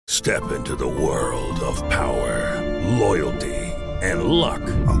Step into the world of power, loyalty, and luck.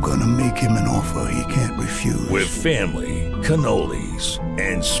 I'm gonna make him an offer he can't refuse. With family, cannolis,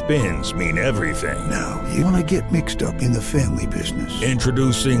 and spins mean everything. Now, you wanna get mixed up in the family business.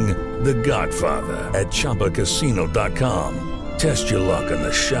 Introducing The Godfather at ChumbaCasino.com. Test your luck in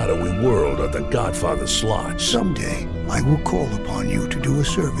the shadowy world of The Godfather slot. Someday, I will call upon you to do a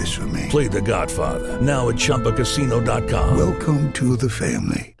service for me. Play The Godfather now at ChumbaCasino.com. Welcome to the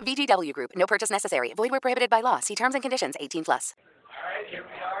family. VGW Group. No purchase necessary. Void where prohibited by law. See terms and conditions. 18+. All right, here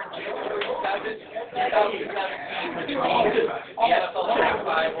we are, January 7th, 2017. The NFL Draft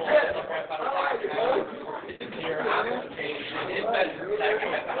Bible, is here on location in Bedford,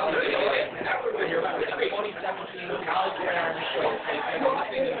 Texas, at the Holiday Inn. We're here for the 2017 College Gridiron Showcase, and we're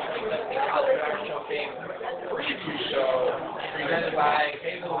listening to the College Gridiron Showcase preview show presented by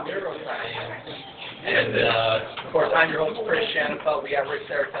Neuroscience. And, of course, I'm your host, Chris Shanafelt. We have Rick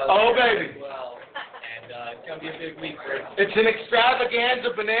Saratelli. Oh, baby. As well. It's going to be a big week, Rick. It's an extravaganza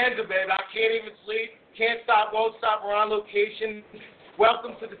bonanza, baby. I can't even sleep. Can't stop, won't stop. We're on location.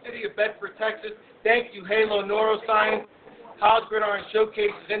 Welcome to the city of Bedford, Texas. Thank you, Halo Neuroscience. College Gridiron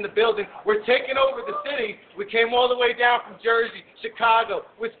Showcase is in the building. We're taking over the city. We came all the way down from Jersey, Chicago,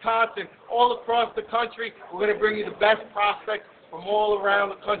 Wisconsin, all across the country. We're going to bring you the best prospects from all around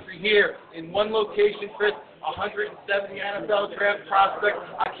the country here in one location, Chris. 170 NFL draft prospects.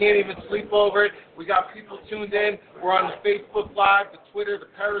 I can't even sleep over it. We got people tuned in. We're on the Facebook Live, the Twitter, the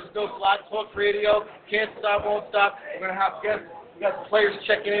Periscope, Live Talk Radio. Can't stop, won't stop. We're going to have guests. We got the players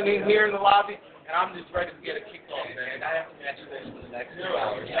checking in here in the lobby, and I'm just ready to get a kickoff, man. I have to mention this for the next 2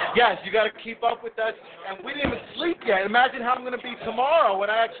 hours. Yes, you got to keep up with us. And we didn't even sleep yet. Imagine how I'm going to be tomorrow when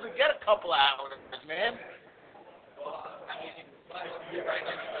I actually get a couple hours, man. Right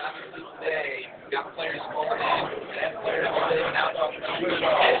now, today, we got players calling in, and players calling now talking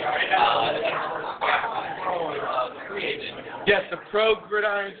about free agent. Yes, the Pro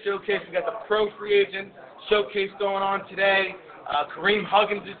Gridiron Showcase. We got the Pro Free Agent Showcase going on today. Kareem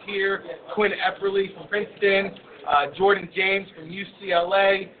Huggins is here, Quinn Epperly from Princeton, Jordan James from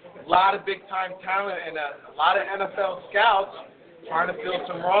UCLA. A lot of big-time talent and a lot of NFL scouts trying to fill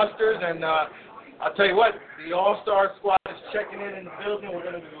some rosters. And I'll tell you what, the All-Star squad is checking in the building. We're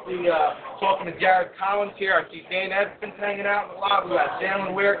going to be talking to Jared Collins here. I see Dan Evans hanging out in the lobby. We got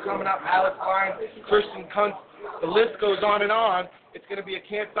Jalen Ware coming up, Alex Lyons, Christian Kuntz. The list goes on and on. It's going to be a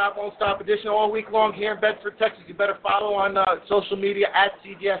Can't Stop, Won't Stop edition all week long here in Bedford, Texas. You better follow on social media at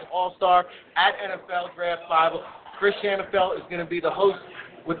CGS All-Star, at NFL Draft Bible. Chris Shanafelt is going to be the host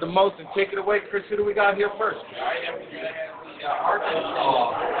with the most. And take it away, Chris. Who do we got here first?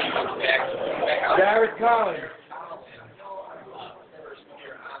 Jared Collins.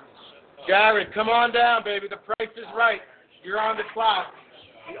 Jared, come on down, baby. The price is right. You're on the clock.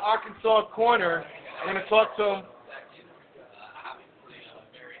 The Arkansas corner. I'm going to talk to him.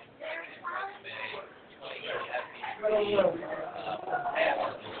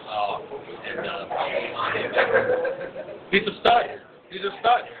 He's a stud. He's a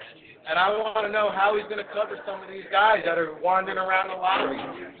stud. And I want to know how he's going to cover some of these guys that are wandering around the lottery.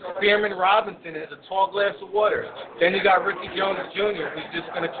 Spearman Robinson is a tall glass of water. Then you got Ricky Jones Jr., who's just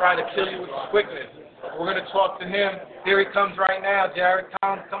going to try to kill you with quickness. We're going to talk to him. Here he comes right now, Jared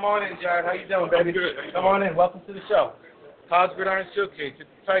Collins. Come on in, Jared. How you doing, baby? Good. Come on in. Welcome to the show. College Gridiron Showcase. It's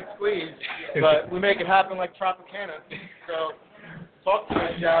a tight squeeze, but we make it happen like Tropicana. So talk to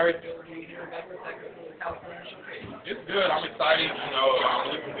me, Jared. It's good. I'm excited. I'm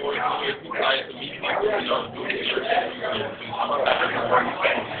looking forward to it. Excited to meet people. Do it here.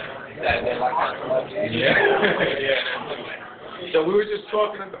 So we were just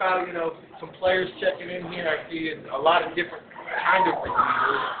talking about, some players checking in here. I see a lot of different kind of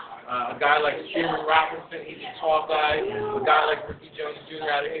receivers. A guy like Spearman Robinson, he's a tall guy. A guy like Ricky Jones Jr.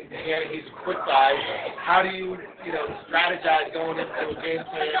 out of Indiana, he's a quick guy. How do you, strategize going into a game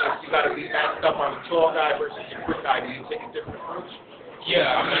plan if you got to be matched up on a tall guy versus a quick guy? Do you take a different approach?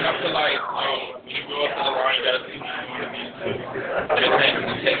 Yeah, I feel like when you go up to the line, you got to see what you want to be. There's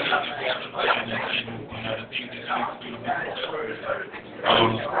the techniques you have to play and the things that you need to do to be successful. Just going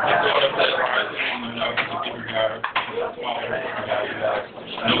up to the line, it's a bigger guy, smaller guy,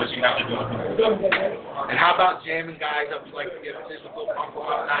 know what you have to do. And how about jamming guys up to like to get a physical pump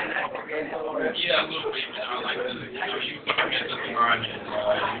up? Yeah, a little bit. I like to use the hands at the line and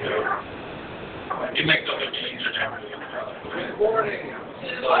it makes other games easier.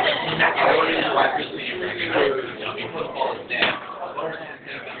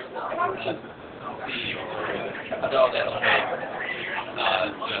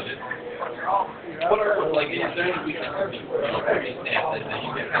 What are, like, is there any weaknesses that you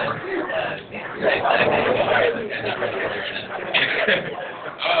can kind of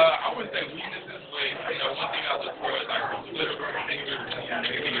I wouldn't say weaknesses, but, you know, one thing I look for is, like, little fingers,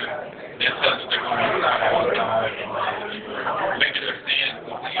 maybe that tells that they're going to outside, maybe their stance,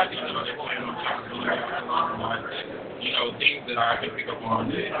 you know, they're playing on top of you know, things that I can pick up on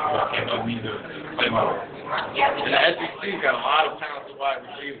that can help me to play my role. And the SEC got a lot of talented wide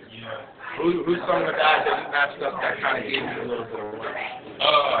receivers. Yeah. Who's some of the guys that you matched up that kind of gave you a little bit of work?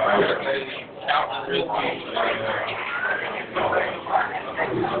 I would say Calvin Ridley,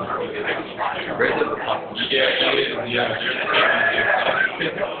 yeah, he is, yeah.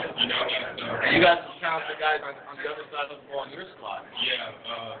 You know, and you got some talented guys on the other side of the ball in your squad. Yeah,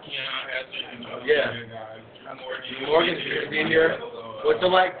 Keon Hatcher, you know, yeah. Morgan's going to be here. What's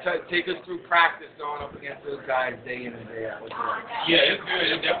it like? Take us through practice going up against those guys day in and day out. What's it like? Yeah, it's good.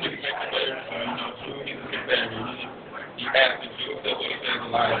 It definitely makes it better. You know, he's a competitor. He has to do that's what he says a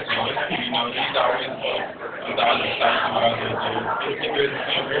lot. So, you know, he's always on the other side of it's good to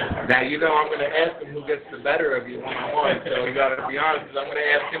see him. Now, you know I'm going to ask him who gets the better of you one-on-one, so you got to be honest, because I'm going to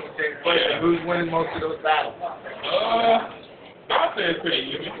ask him the same question. Who's winning most of those battles? I'll say it's pretty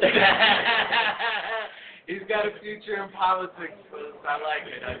even. He's got a future in politics, folks. I like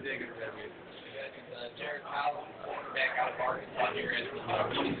it. I dig it. Jared Powell, back out of Arkansas here at the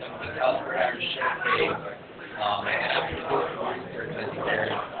College Gridiron Showcase. And after the first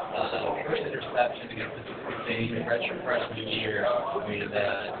interception against the State freshman year, I mean, is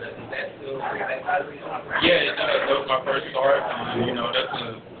that still pretty bad? Yeah, that was my first start. You know, that's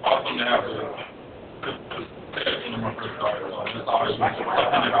awesome to have my first start. So that's always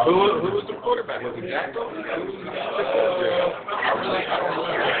Who was the quarterback? Was it Jack? I don't remember.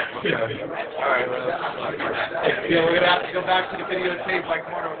 All right, yeah, we're going to have to go back to the videotape like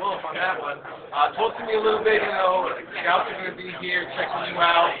Corner Wolf on that one. Talk to me a little bit, you know, scouts are going to be here checking you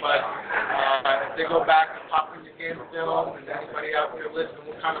out, but if they go back and pop in your game film, and anybody out there listening,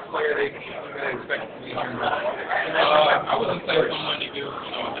 what kind of player they going to expect to be here? I wouldn't say someone to give,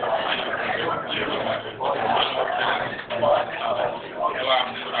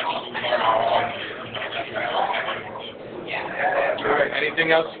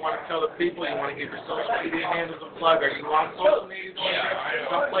 Anything else you want to tell the people? You want to give your social media handles a plug? Are you on social media?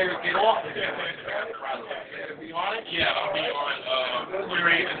 Some players get off it. To be on it? Yeah, I'll be on Twitter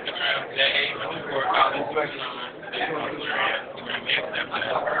and Instagram today. College Instagram and Snapchat.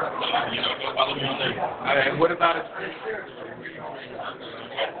 So, you know, go follow me on there. And what about it?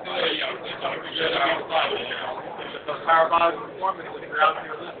 So parabolic performance, if you're out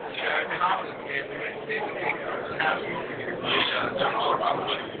there listening,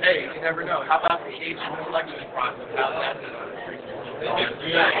 hey, you never know. How about the agent selection process? How's that? It's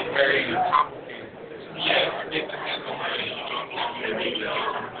very complicated. Yeah, it depends on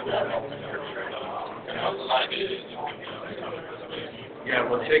yeah,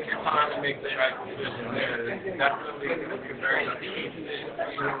 well, take your time and make the right decision there. It's definitely a very key decision for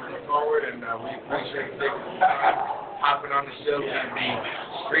you moving forward, and we appreciate you taking the time, hopping on the show. We're going to be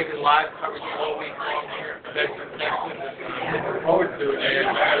streaming live coverage all week long here at Bedford, Texas. Looking forward to it.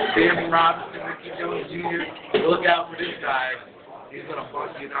 And Sam Robinson, Ricky Jones Jr., look out for this guy. He's going to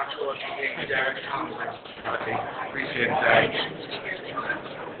bust you, not show us the game. Jared Thomas. Appreciate it, Jared.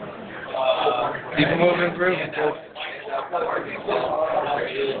 Keep moving through. I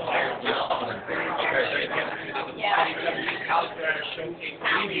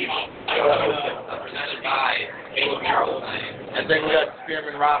think we got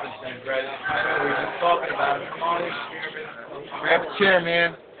Spearman Robinson, right? We were just talking about it. Come on in, Spearman. Grab a chair,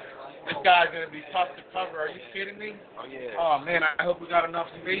 man. This guy's going to be tough to cover. Are you kidding me? Oh, yeah. Oh, man, I hope we got enough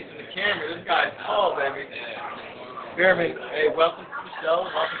space in the camera. This guy's tall, baby. Spearman, hey, welcome to the show.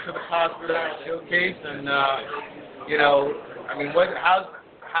 Welcome to the College Gridiron Showcase. And, you know, I mean,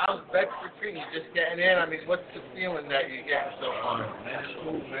 how's Bedford treating you? Just getting in? I mean, what's the feeling that you're getting so far? Man, it's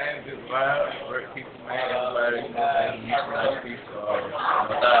cool, man. Just vibe. Great people, man. Everybody, you know, so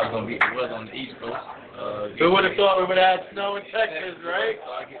I thought I was on the East Coast. Who would have thought we would have had snow in Texas, right? So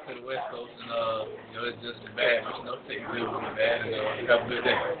I get to the West Coast and, you know, it's just bad. But, you know, take it good with me, man, and have a good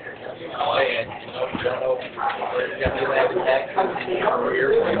day. Oh, yeah. You know, you don't know where you're going to be like in Texas in your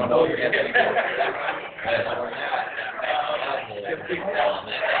career. You don't know you're going to be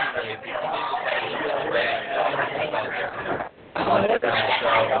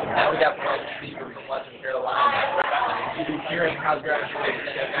now we got Brian Stevens from Western Carolina. Here in College Gridiron Showcase,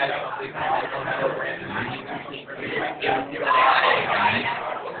 guys,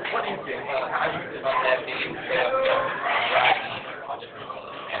 what do you think about that game?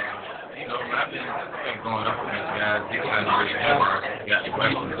 You know, big time to really have got the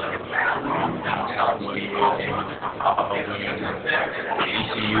weapons sophomore year,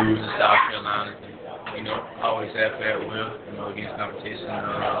 ECUs in South Carolina. You know, always have fair will, you know, against competition.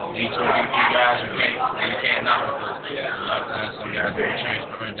 D2 guys, you can't knock them. A lot of times, some guys are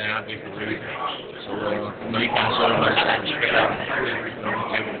transferring down different reasons. So, you know, you can show them respect out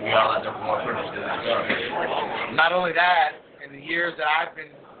and we all out there for one purpose. Not only that, in the years that I've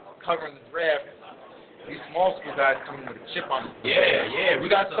been covering the draft, these small school guys come in with a chip on them. Yeah, We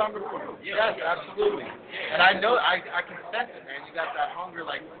got some recruiters. Yes, absolutely. And I know, I can sense it, man. You got that hunger,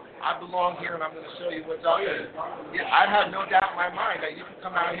 like, I belong here and I'm going to show you what's out there. Yeah, I have no doubt in my mind that you can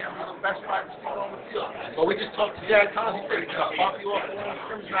come out here and be the best wide receiver on the field. But we just talked to Jared Collins. He said he's going to pump you off the line of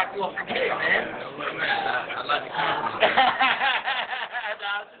scrimmage, knock you off the game, man. I like the compliment.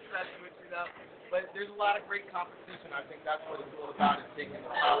 I was just messing with you, though. But there's a lot of great competition. I think that's what it's all about, is taking the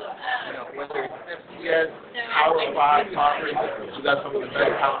top. You know, whether it's FCS, Power 5 conference, you got some of the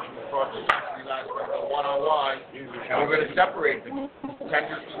best talent across the country. You guys are going to go one-on-one, and we're going to separate the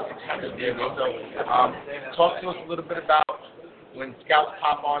contenders to the contenders. So, talk to us a little bit about when scouts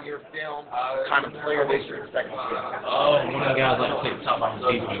pop on your film, what kind of player they should expect to see. One of the guys like to take the top off the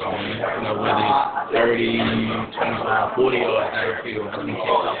defense, you know, whether it's 30, 25, 40 yards down the field, I think take the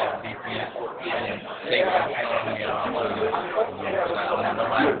top off the defense and take that on the because I don't want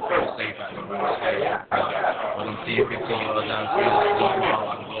nobody to feel safe out there. But I'm seeing 15 yards down the field, I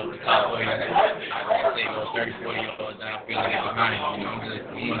can go over the top way, I can take those 30, 40 yards down the field and get behind you. You know, I'm just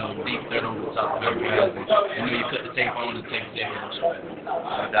one of those deep third over the top of every guy. You know, you put the tape on to take the tape.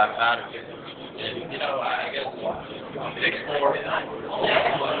 That about it. And, you know, I guess explore.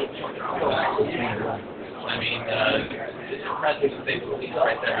 I mean, the presence of faithful is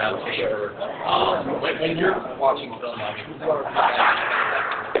right there out here. When you're watching film, I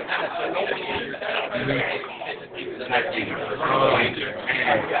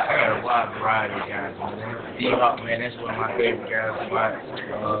got a wide variety of guys, man. D-Hop, man, that's one of my favorite guys to watch.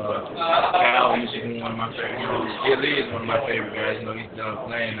 Cal used to be one of my favorite, you know, still is one of my favorite guys. You know, he's done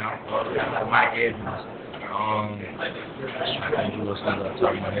playing now. Mike Evans. I think he was kind of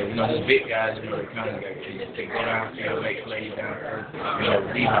talking about that. You know, these big guys, you know, they kind of got to go downfield, make plays down first. You know,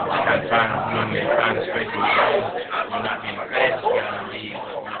 D-Hop kind of find a space in the zone. You know, not being the fastest guy in the league,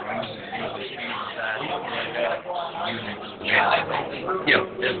 but, you know, using the speed side, yeah,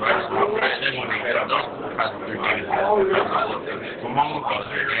 that's right. That's one of those probably three games.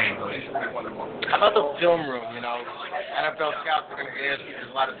 How about the film room, you know? NFL scouts are going to ask you,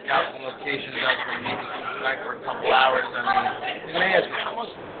 there's a lot of scouts and locations out there meeting tonight for a couple hours. I mean, they're going to ask you, how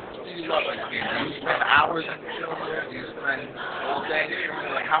much do you love this game? Do you spend hours in the film room? Do you spend all day in the film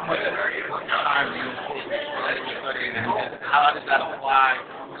room? Like, how much time do you studying? And how does that apply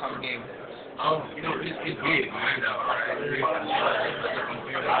come game? You know, it's big, man.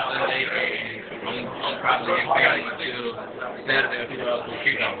 Sunday, and I'm probably in Cali until Saturday if it's for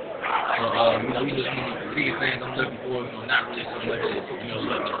kickoff. So, you know, we just want to see things I'm looking for, you know, not really so much as, you know,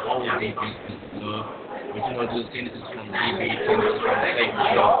 what the whole defense but, you know, just tendencies from the DB, tendencies from the safety,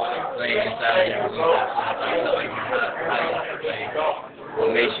 you know, playing inside the what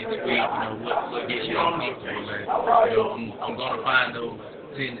makes you tweak, you know, what gets you uncomfortable, man. You know, I'm going to find those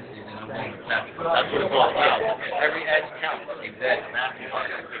tendencies, and I'm going to tap it. That's what it's all about. Every edge counts. Exactly.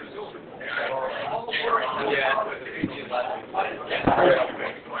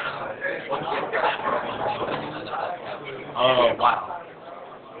 Oh, wow.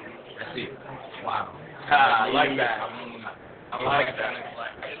 That's it. Wow. I like that. I like that.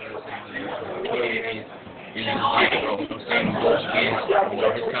 This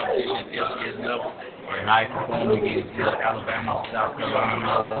competition is level. And high performing against Alabama, South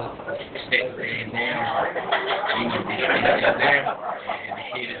Carolina, Texas A&M. You know, the kid is there, and the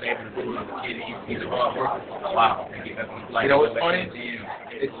kid is able to do it. The kid, he's a hard worker. Wow. You know what's funny?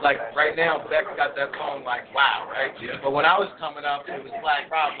 It's like right now, Beck got that song like, wow, right? Yeah. But when I was coming up, it was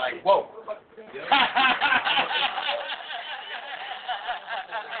Black Rob, like, whoa. Yeah.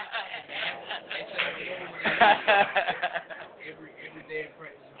 Every day in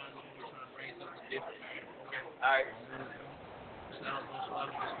practice, we're trying to bring something different. All right.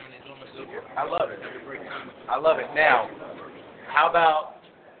 I love it. I love it. Now, how about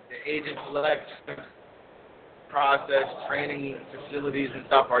the agent selection process, training facilities and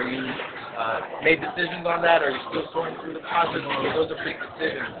stuff? Are you made decisions on that? Are you still sorting through the process? Those are big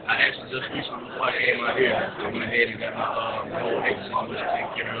decisions. I actually just recently, before I came out here, I went ahead and got my whole agency which I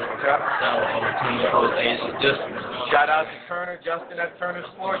take care of. Shout out to Turner, Justin at Turner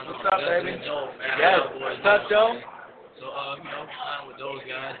Sports. What's up, baby? Yes. What's up, Joe? So, I'm with those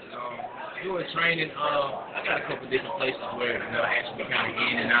guys. Doing training, I got a couple different places where, I actually kind of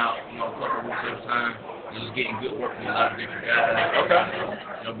in and out, a couple weeks at a time. Just getting good work from a lot of different guys. Okay.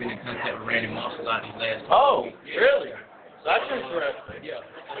 Been in contact with Randy Moss a lot these last Oh, weeks. really? That's interesting. Yeah.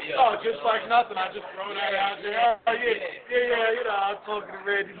 Oh, just like nothing. I just throw that out there. Oh, yeah. I was talking to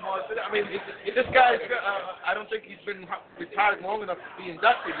Randy Moss. I mean, this guy's, I don't think he's been retired long enough to be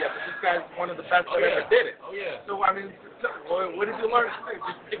inducted yet, but this guy's one of the best that ever did it. Oh, yeah. So, I mean, what did you learn?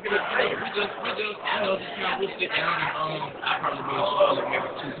 Just picking it up. We just we'll sit down and, I probably be in Charlotte maybe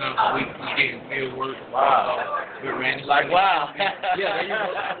 2 times a week, getting field work. Wow. With Randy. Like, wow. Yeah,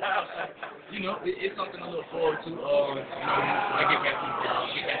 it's something to look forward to. When I get back from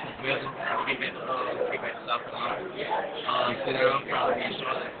Belgium, get back to South Carolina. Sit down, probably be in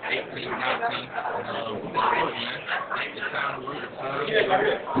Charlotte 18, 19. We're work, man. Take the time to work, the time.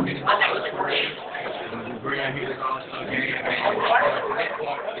 Get in the college career. And we bring out here this all-star game, man. At that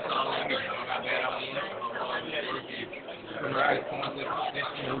point, it's all on me. I'm not bad out here. Come right, put myself in a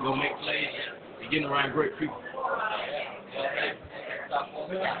position, go make plays, and getting around great people. It's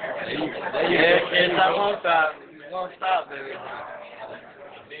not one stop. It's one stop, baby.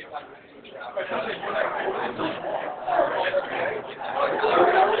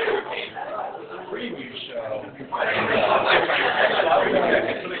 Preview show.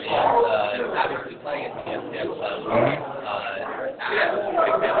 Obviously playing against him.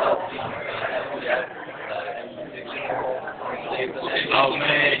 Oh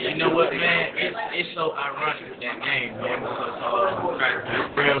man, you know what, man? It's so ironic with that game, man,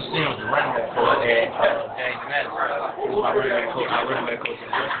 because Graham Sims, the running back coach at James Madison, who's my running back coach. Our running back coach in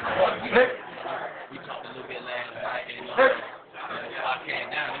Washington. We talked a little bit last night, and I came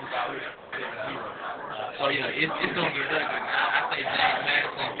down. It was already 7-0. So yeah, it's gonna get ugly. I say James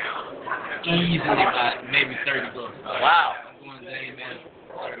Madison easily by maybe 30 goals. Wow. I'm going James Madison.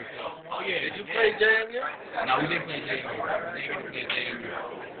 Oh yeah, did you play JM yet? No, we didn't play JM. They didn't play JM.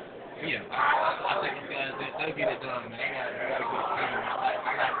 Yeah, I think these guys, they'll get it done, man. They got a good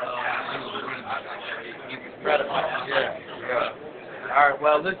team. Incredible. Yeah. All right,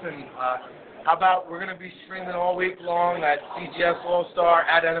 well, listen, how about we're going to be streaming all week long at CGS All-Star,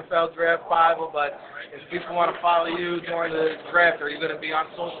 at NFL Draft Bible, but if people want to follow you during the draft, are you going to be on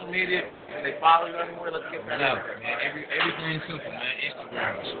social media? Can they follow you anywhere? Let's get that out. Yeah, man, everything's simple, man.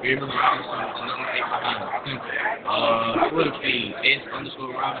 Instagram, Spearman Robinson with the number 8 behind it. Simple. Twitter feed,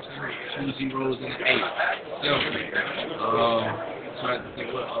 S_Robinson, 2 zeros and an 8. Simple. Trying to think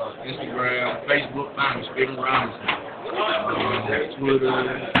what, Instagram, Facebook, find me, Spearman Robinson. Twitter,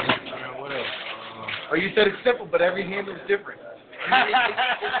 Instagram, what else? Oh, you said it's simple, but every handle is different. It's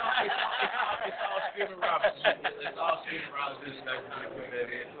all Spearman Robinson. It's all Spearman Robinson.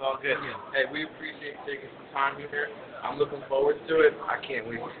 It's all good. Hey, we appreciate you taking some time here. I'm looking forward to it. I can't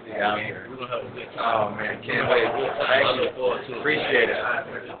wait to see you out here. We're going to have a good time. Oh, man, can't wait. Thank you. Look forward to it. Appreciate it. I'm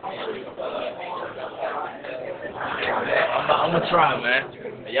going to try, man.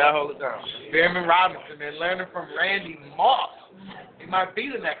 Y'all hold it down. Spearman Robinson, man, learning from Randy Moss. He might be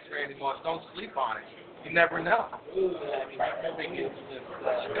the next Randy Moss. Don't sleep on it. You never know.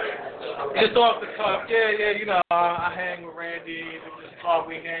 Just off the cuff, yeah, I hang with Randy. This is all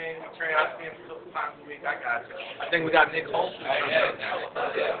we hang. We train. I see him a couple times a week. I got you. I think we got Nick Holton.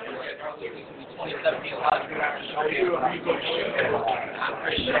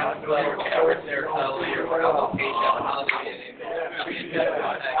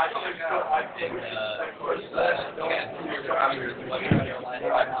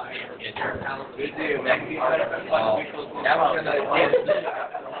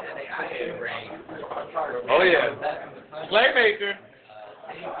 Oh yeah, playmaker.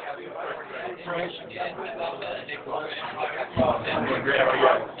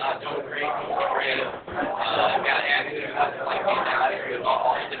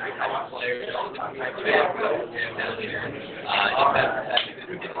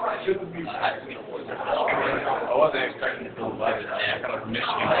 I wasn't expecting to do it, but I kind of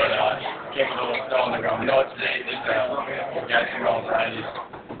Michigan, but came a little stone like I'm nuts.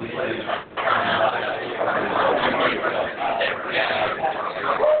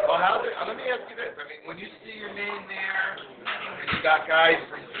 Well, let me ask you this. I mean, when you see your name there, and you got guys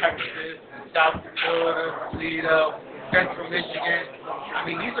from Texas, and South Dakota, Toledo, Central Michigan, I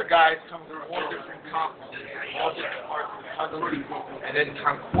mean, these are guys coming from all different conferences, all different parts of the country, and then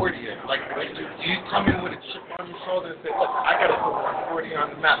Concordia. Like, do you come in with a chip on your shoulder and say, look, I got to put Concordia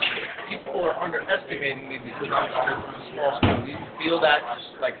on the map? People are underestimating me because I'm from a small school. Do you feel that,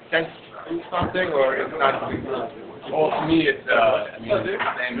 like, sense through something, or it's not a big deal? Well, to me, it's, I mean, the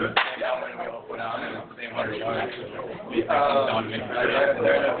same element we all put out, and it's the same 100 yards. We don't make progress, and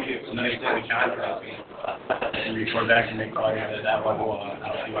there's another thing we can't and your quarterback can make progress at that level. I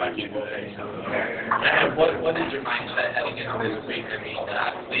don't see why I can't do that. And what is your mindset heading into this week? I mean,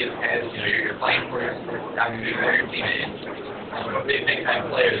 as you're playing for your time, your team is a big time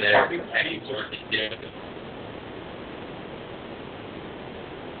player there, and he's working.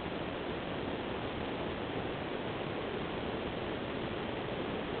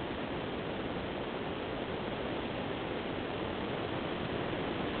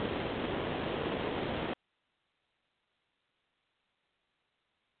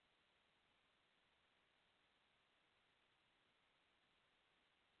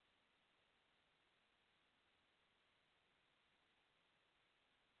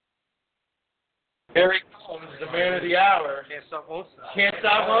 Here he comes, the man of the hour. Can't stop, won't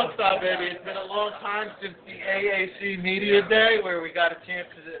stop, baby. It's been a long time since the AAC Media Day where we got a chance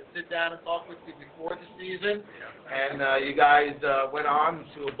to sit down and talk with you before the season. And you guys went on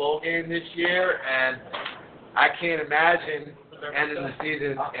to a bowl game this year, and I can't imagine ending the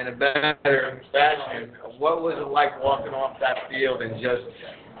season in a better fashion. What was it like walking off that field and just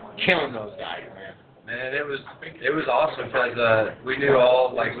killing those guys, man? Man, it was awesome because we knew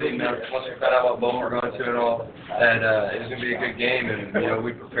all, like, leading up, once we found out what bowl we're going to and all, that it was going to be a good game, and,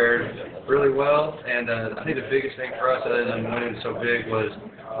 we prepared really well, and I think the biggest thing for us, other than winning so big, was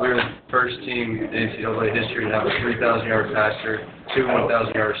we were the first team in NCAA history to have a 3,000-yard passer, 2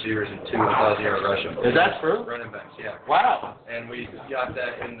 1,000-yard receivers, and 2 1,000-yard rushing. Is that true? Running backs, yeah. Wow. And we got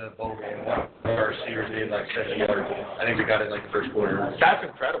that in the bowl game. One of our receivers needed like 70 yards. I think we got it like the first quarter. That's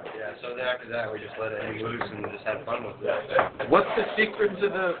incredible. Yeah, so then after that, we just let it hang loose and just had fun with it. What's the secret to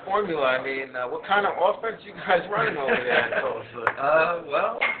the formula? I mean, what kind of offense you guys running over there?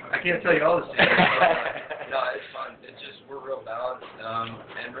 Well, I can't tell you all the secrets. No, it's fun. It's just, we're real balanced.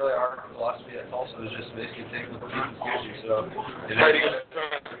 And really our philosophy at Tulsa is just basically take what the defense gives you. So, exactly.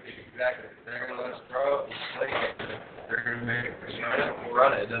 They're going to let us throw it. They're going to make it. We'll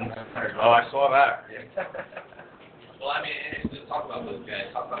run it. It doesn't matter. Oh, I saw that. Yeah. Well, I mean, just talk about those guys.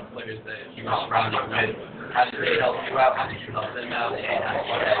 Talk about the players that you were surrounded with. How did they help you out? How did you help them out? And how did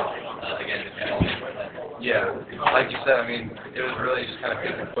you guys, again, Yeah, like you said, I mean, it was really just kind of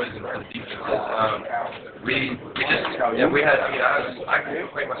picking poison for the defenses. We had, I could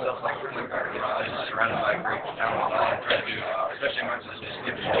equate myself like a point guard. I was just surrounded by great talent. I try to do, especially my position, just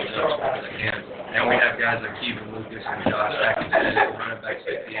give it as much as I can. And we have guys like Keevan Lucas and Josh Atkinson, running back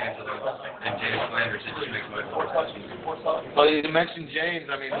safety Angelo, and James Flanders that just makes my force. Well, you mentioned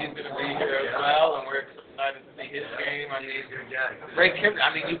James. I mean, he's going to be here as well, and we're excited to see his game. I mean, great kid.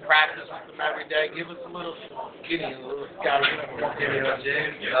 I mean, you practice with him every day. Give us a little skinny, a little scouting.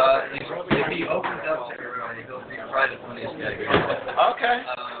 James, if he opens up to everybody, he'll be probably the funniest guy. Okay.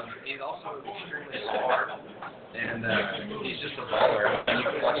 He's also extremely smart, and he's just a baller. And you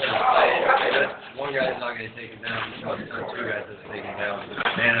can watch him play. One guy's not going to take him down. He's about to turn 2 guys that take him down.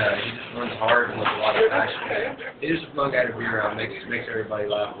 And he just runs hard and with a lot of passion. He's just a fun guy to be around. Makes everybody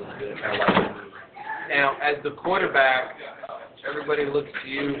laugh a little bit. Kind of like him. Now, as the quarterback, everybody looks to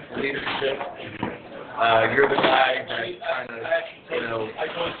you for leadership. You're the guy that kind of,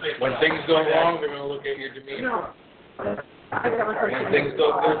 when things go wrong, they're going to look at your demeanor. When things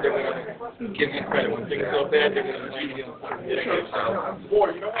go good, they're going to give you credit. When things go bad, they're going to blame you.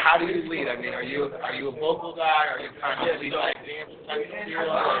 So, how do you lead? I mean, are you a vocal guy? Are you kind of lead by example type of deal?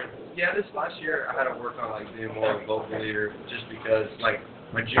 Yeah, this last year I had to work on being more of a vocal leader, just because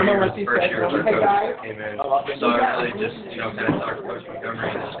my junior was the first year as a coach that came in, so I really just kind of talked to Coach Montgomery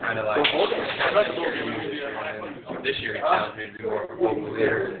and just kind of this year he challenged me to be more of a vocal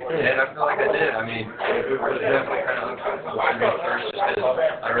leader, and I feel like I did. I mean, it was definitely kind of uncomfortable for me at first, just because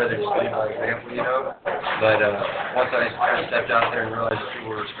I'd rather just lead by example, But once I kind of stepped out there and realized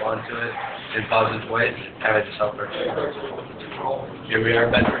people would respond to it in positive ways, it kind of just helped our team. Here we are,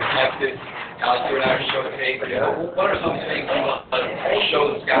 veteran Texas. Alex, you're our showcase. What are some things you want to show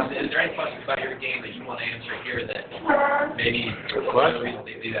the scouts? Is there any questions about your game that you want to answer here that maybe one of the reasons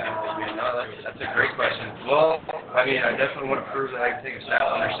they do that? No, that's a great question. Well, I mean, I definitely want to prove that I can take a snap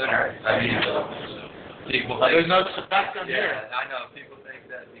under center. I mean, people think... There's no spec on here. Yeah, I know. People think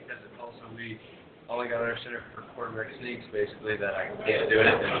that because it's also only got under center for quarterback sneaks, basically, that I can't do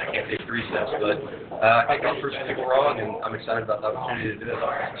it, and I can't take 3 steps, but I think I'm proving people wrong, and I'm excited about the opportunity to do it.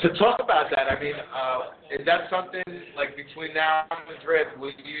 So talk about that. I mean, is that something, like, between now and the draft,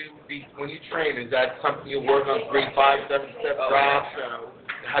 when you train, is that something you work on 3, 5, 7-step drops?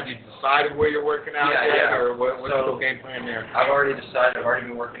 Have you decided where you're working out yet, or what's the game plan there? I've already decided. I've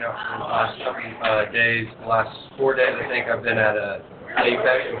already been working out for the last couple days. The last 4 days, I think, I've been at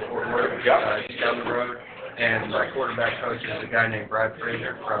Apex in Fort Worth, just down the road. And my quarterback coach is a guy named Brad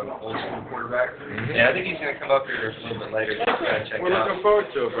Frazier from Old School Quarterback. And I think he's going to come up here a little bit later just to kind of check We're out. looking forward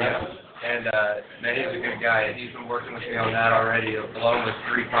to it, Brad. Yeah. And, man, he's a good guy, and he's been working with me on that already, along with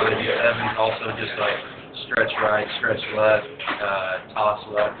 3 5 sevens, also just like stretch right, stretch left, toss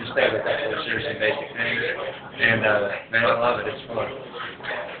left, just things like that. Those are some basic things. And, man, I love it. It's fun.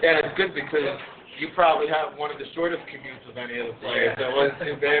 Yeah, it's good because you probably have one of the shortest commutes of any of the players. So it wasn't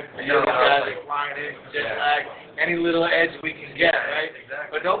too bad for you guys flying in, jet lag, any little edge we can get, right?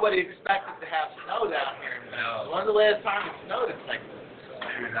 Exactly. But nobody expected to have snow down here. No. When's the last time it snowed? It's like,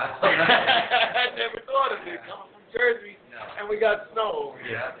 Dude, that's I never thought of it. Coming from Jersey, and we got snow over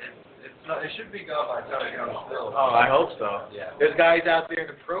here. Yeah, it should be gone by the time we get on the field. Oh, I hope so. Yeah. There's guys out there in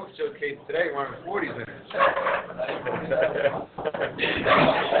the pro showcase today running 40s in it.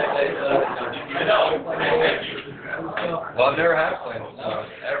 Well, I've never had a plane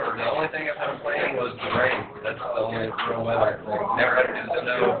ever. The only thing I've had a plane was the rain. That's the only real weather thing. Never had to do the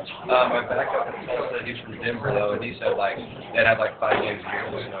snow. My backup in Tulsa, he's from Denver though, and he said like it had like 5 games a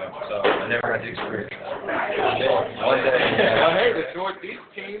year of snow. So I never got to experience that. One day. Well, hey, the Northeast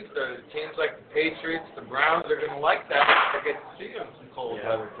teams, the teams like the Patriots, the Browns, are going to like that. They get to see them some cold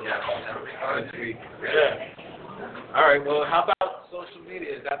weather. That'll be fun. Yeah. All right. Well, how about social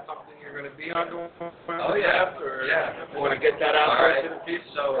media? Is that something you're going to be on doing? Oh yeah. Or Yeah. want to get that out there to the people?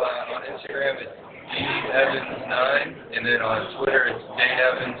 So on Instagram it's DeanEvans9, and then on Twitter it's Dane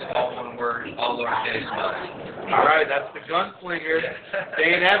Evans, all one word, all lowercase 9. All right, that's the gunslinger,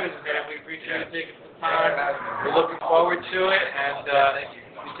 Dane Evans, man. We appreciate you taking some time. We're looking forward to it, and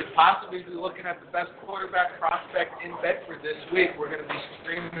we could possibly be looking at the best quarterback prospect in Bedford this week. We're going to be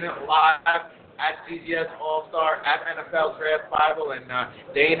streaming it live at CGS All-Star, at NFL Draft Bible, and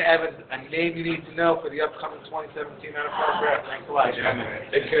Dane Evans, a name you need to know for the upcoming 2017 NFL Draft. Thanks a lot, Jim.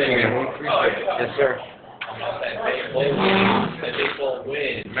 Take care, man. We appreciate it. Yes, sir.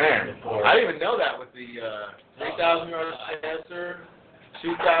 Man, I didn't even know that with the 3,000-yard passer,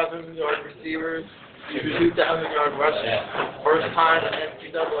 2,000-yard receivers, 2,000-yard rushing. First time in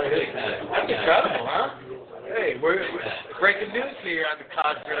NCAA history. That's incredible, huh? Hey, we're breaking news here on the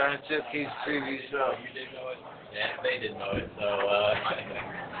College Gridiron Showcase preview show. You didn't know it? Yeah, they didn't know it. So,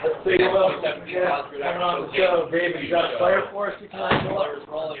 let's see what else coming on the show. David, you got a player for us? players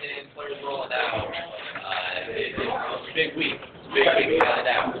rolling in, players rolling out. It's a big week. It's a big week coming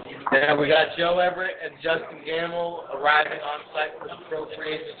out. Yeah, we got Joe Everett and Justin Gamble arriving on site for the Pro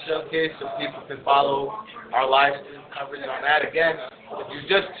Free Agent Showcase, so people can follow our live stream coverage on that. Again, if you're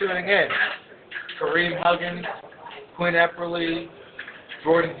just tuning in, Kareem Huggins, Quinn Epperly,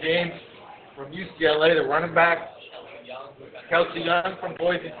 Jordan James from UCLA, the running back, Kelsey Young from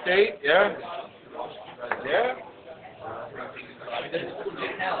Boise State, yeah. I mean, there's some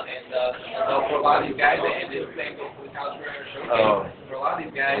good talent, and so for a lot of these guys, they did the same thing for the College Gridiron Showcase. For a lot of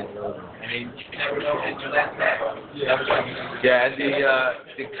these guys, I mean, you never know until that's that. Yeah, and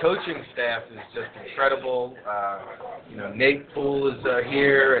the coaching staff is just incredible. Nate Poole is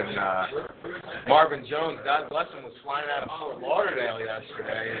here, and Marvin Jones, God bless him, was flying out of Fort Lauderdale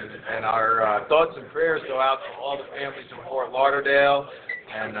yesterday. And our thoughts and prayers go out to all the families in Fort Lauderdale.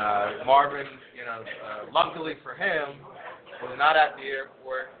 And Marvin, luckily for him, was not at the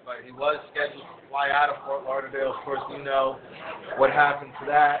airport, but he was scheduled to fly out of Fort Lauderdale. Of course, you know what happened to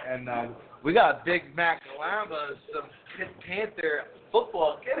that. And we got Big Mac Galamba, some Pitt Panther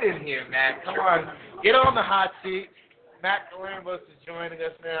football. Get in here, Mac. Come on. Get on the hot seat. Mac Galambos is joining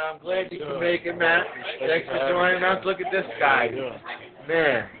us now. I'm glad you can make it, Matt. Thanks for joining us. Look at this guy.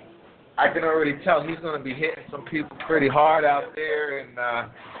 Man, I can already tell he's going to be hitting some people pretty hard out there. And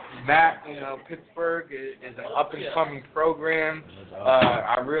Matt, Pittsburgh is an up-and-coming program.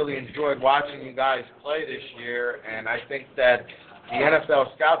 I really enjoyed watching you guys play this year, and I think that the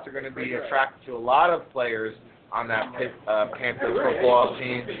NFL scouts are going to be attracted to a lot of players on that Pitt Panther football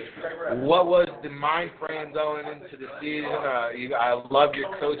team. What was the mind frame going into the season? I love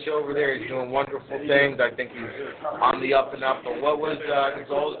your coach over there. He's doing wonderful things. I think he's on the up and up. But what was the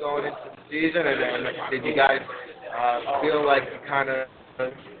goals going into the season? And did you guys feel like you kind of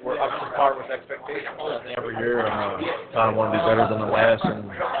were up to par with expectations? Every year, kind of want to be better than the last, and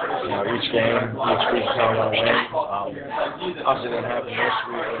each game, each week, kind of want to win. Obviously, didn't happen this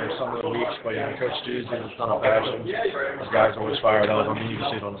week or some of the weeks, but Coach Tuesday is a ton of passion. Those guys are always fired up. I mean, you can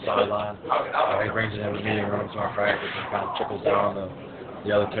see it on the sideline. He brings it in the meeting rooms, our practice, and kind of trickles down to the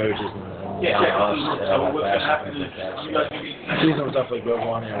other coaches and down to us that have that passion and things like that. So, the season was definitely a good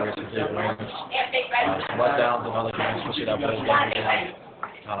one. We had some big wins, some letdowns in other games, especially that bowl game again.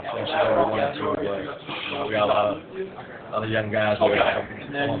 Kind of finished it where we wanted to, but we got a lot of other young guys that are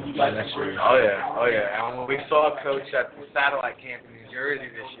going to play next year. Oh yeah. And when we saw Coach at the satellite camp in New Jersey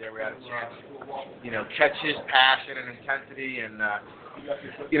this year, we had a chance to, catch his passion and intensity. And,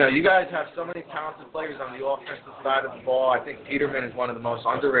 you guys have so many talented players on the offensive side of the ball. I think Peterman is one of the most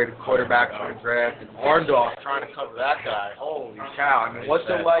underrated quarterbacks in the draft. And Orndorff trying to cover that guy. Holy cow. I mean, what's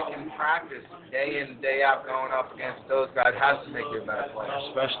it like in practice, day in, day out, going up against those guys has to make you a better player.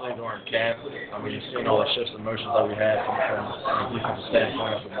 Especially during camp. I mean, you've seen all the shifts and motions that we had from the defensive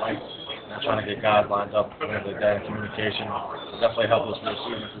standpoint up the mic. And trying to get guys lined up with that communication definitely helped us this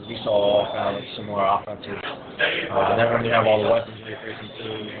season because we saw all kind of similar offenses. And then when you have all the weapons they face into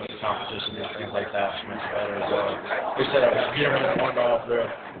the competition and things like that, it makes it better as well. We said Peterman and Orndorff, they're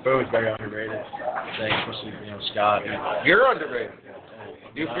both very underrated. I think, especially Scott. You're underrated.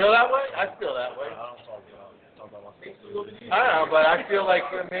 Do you feel that way? I feel that way. I don't talk about myself. I don't know, but I feel like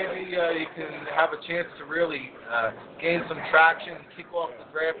maybe you can have a chance to really gain some traction, kick off the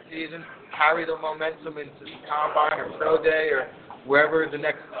draft season, carry the momentum into the combine or pro day or wherever the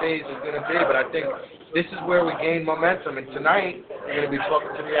next phase is going to be. But I think this is where we gain momentum. And tonight, we're going to be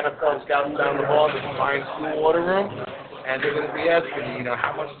talking to the NFL scouts down the hall in the Fine School Water Room. And they're going to be asking you,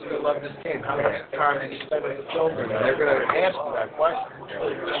 how much do you love this game? How much time do you spend in the film room? And they're going to ask you that question.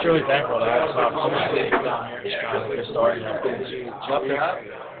 Just really thankful to have this opportunity to down here. Just kind of get started. It's been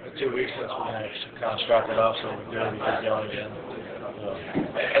 2 weeks since we kind of strapped it up, so we're good to get going again.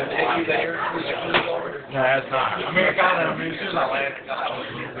 And the issue there is over? No, it's not. I mean, as soon as I landed, it got a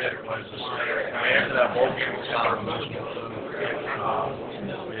little bit. It was just, after that bowl game, it was kind of emotional.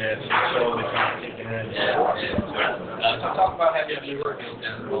 It's slowly kind of kicking in. So talk about having to work in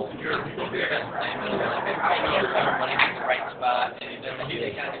general. You're running in the right spot, and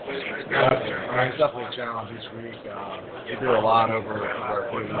they kind of it's definitely a challenge each week. We do a lot over our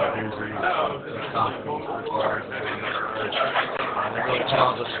equipment like usually. Confidence as far as they really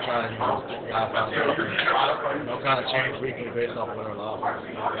challenge us to try to get guys out there. No kind of change weekly based off of whatever the offense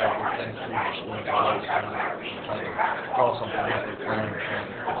is. Things to do trying to call something out there playing.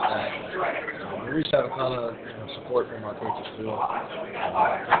 We just have a ton of support from our coaches too.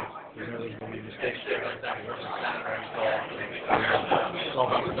 There's going to be mistakes like that. It's all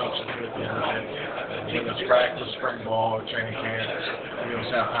about production too at the end of the day. Whether it's practice, spring ball, or training camp, we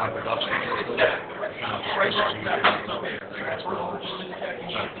always have kind of production.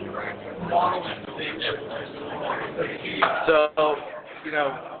 So,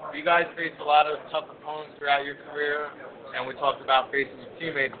 you guys faced a lot of tough opponents throughout your career, and we talked about facing your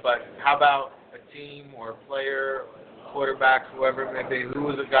teammates, but how about a team or a player, quarterback, whoever it may be, who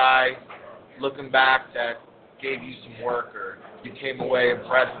was a guy looking back that gave you some work or you came away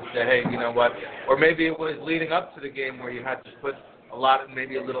impressed and said, hey, you know what? Or maybe it was leading up to the game where you had to put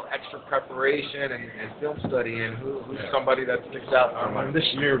maybe a little extra preparation and film study in. Who's somebody that sticks out? This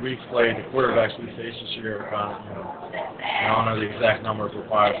year we played the quarterbacks we faced this year. I don't know the exact number if we're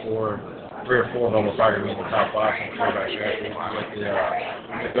 5-4. 3 or 4 of them will probably be in the top 5 from quarterbacks.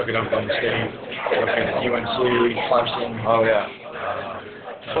 Look at Oklahoma State, look at UNC, Clemson. Oh, yeah.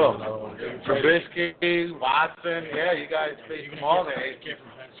 Trubisky, Watson. Yeah, you guys faced them all there.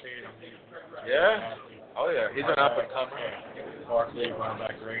 Yeah? Oh, yeah. He's an up-and-comer. Barkley, running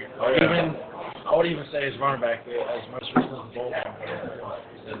back great. I would even say his running back as most recent bowl game.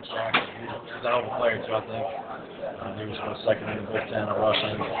 He's a hell of a player too, I think. He was second in the Big Ten in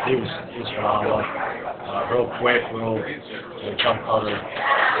rushing. He was phenomenal. Real quick, real jump cutter.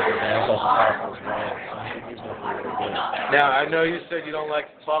 He was also powerful as well. He's definitely really good. Now, I know you said you don't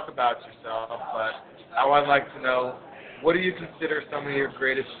like to talk about yourself, but I would like to know, what do you consider some of your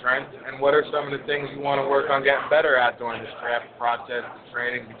greatest strengths, and what are some of the things you want to work on getting better at during this draft process,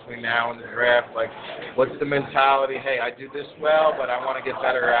 training between now and the draft? Like, what's the mentality? Hey, I do this well, but I want to get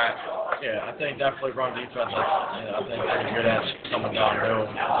better at. Yeah, I think definitely run defense. I think pretty good at coming downhill,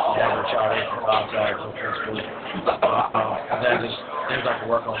 never shy away from contact, offensively. And then just things I can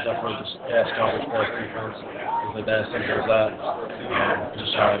work on definitely just pass coverage, pass defense, things like that, simple as that.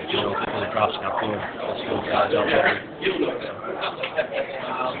 Just try to get the drops down field. Let's go guys out there.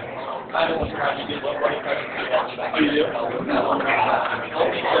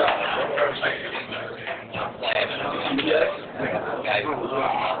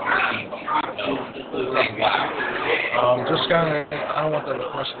 Just kind of, I don't want them to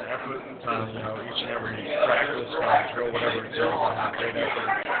question the effort time, each and every practice, drill, whatever it is, great effort.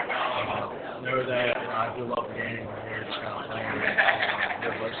 Know that, I do love the game. I'm here just kind of playing.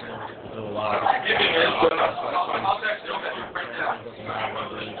 Good listening. Do a lot.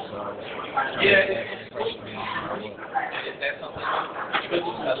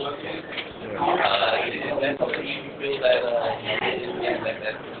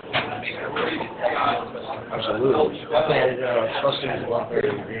 Absolutely. I think, especially in the 130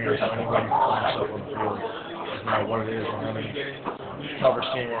 games, anybody can find himself on the field. No matter what it is, on any coverage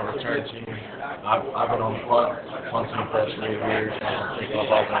team or return team. I've been on the punt team for 8 years, and pick up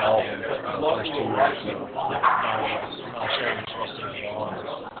all the first 2 years. So, I'm not sharing the special teams at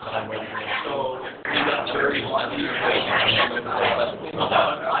all. I'm waiting for it.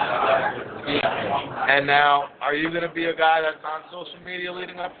 And now, are you going to be a guy that's on social media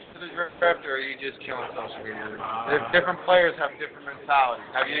leading up to the draft, or are you just killing social media? Different players have different mentalities.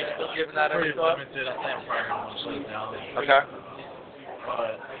 Have you given that any thought? Limited. I think I'm probably going to shut it down. Okay.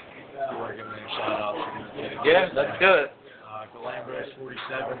 But you want to give me a shout out. Yeah, let's do it. Galambos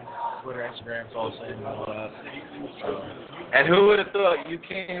 47, Twitter, Instagram, it's all the same. All that. And who would have thought you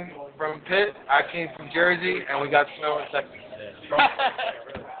came from Pitt, I came from Jersey, and we got snow in Texas? From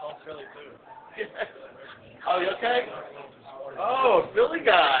Philly, too. Oh, you okay? Oh, Philly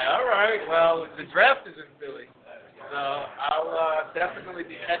guy. All right. Well, the draft is in Philly, so I'll definitely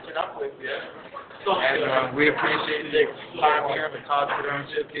be catching up with you. And we appreciate you taking some time here on the College Gridiron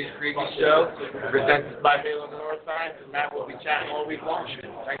Showcase Preview Show, presented by Neuroscience, and Matt will be chatting all week long.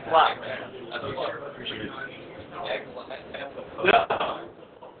 Thanks a lot. Appreciate it.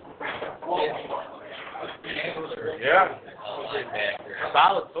 Yeah.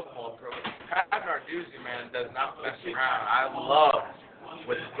 Solid football program. Pat Narduzzi, man, does not mess around. I love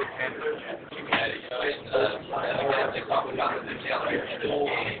what the Pitt Panthers do.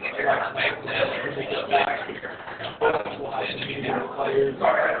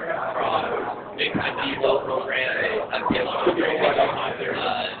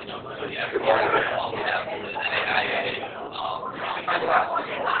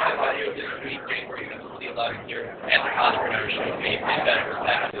 And the College Gridiron Showcase is better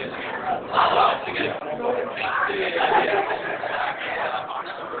practice.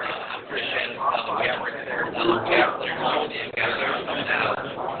 Appreciate it. We have players coming out.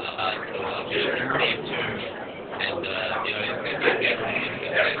 Just stay tuned. And, it's going to be a good game.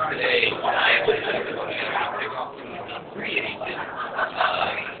 Today, free agent.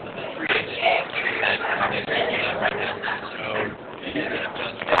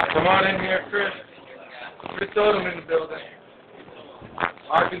 Come on in here, Chris. Chris Odom in the building.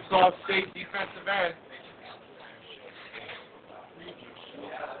 Arkansas State defensive end.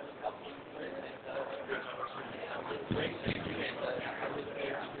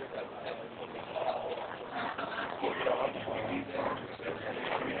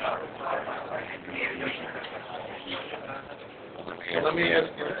 Let me ask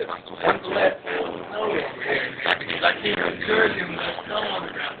you this. When's the last time it snowed over here? Because I came from Jersey and there's snow on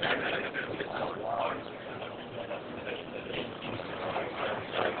the ground.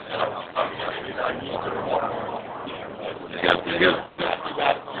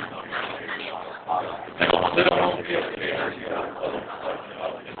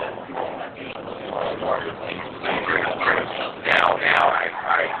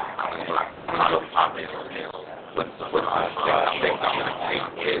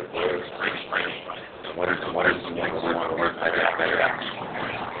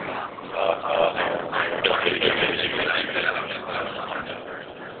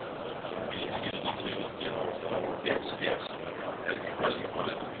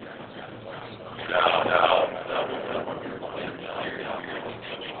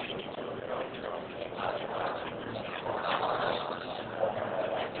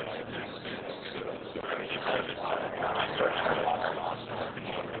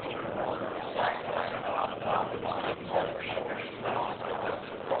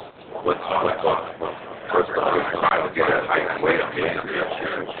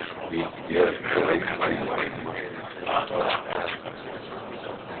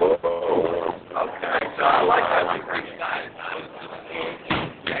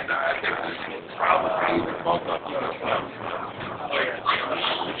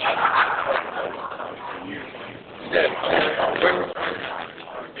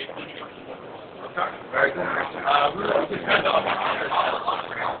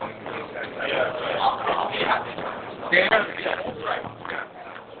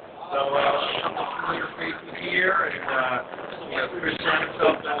 Chris trying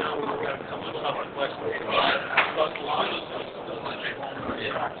himself down, we're going to come up with questions.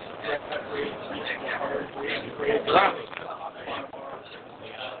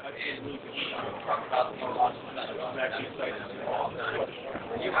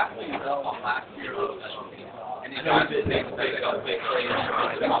 You actually developed last year and you know, they big plays, make a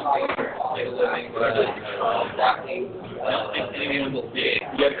living, blocking,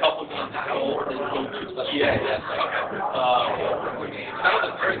 you had a couple games out. Yeah. That was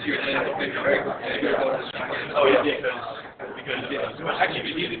the first year, and then it's been very good. Oh, yeah, because actually,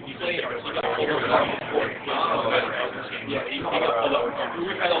 we needed to play our team. Yeah, he got pulled up.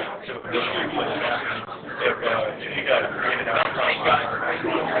 We had so this year he got graded out.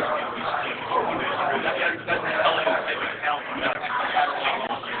 That's telling us that we count.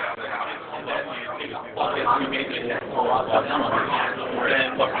 We made it. Then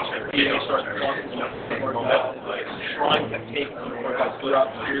he started trying to take throughout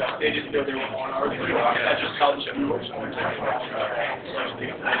the years. They just know they were on our team. That's just scholarship. It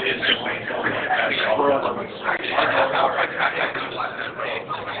is just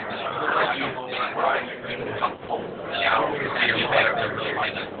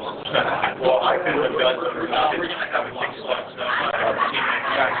well, I couldn't have done some. We're going to have a 6 slots now.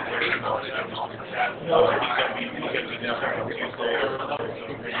 He's going to be down there on Tuesday.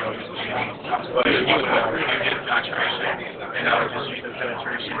 But he was penetration, and I would just use the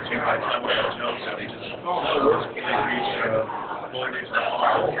penetration to my time when I was young, so they just reach borders and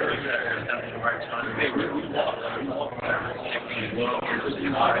all the right time. They really want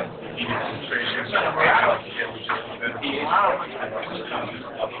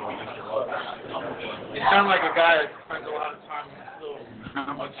You sound like a guy that spends a lot of time in the field.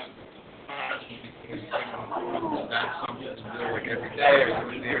 How much that's something to do like every day or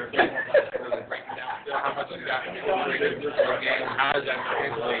there. How much you got in the game? How does that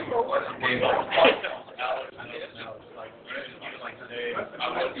translate to the game? Like today,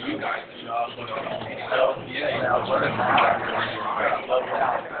 I went to you guys, I was looking at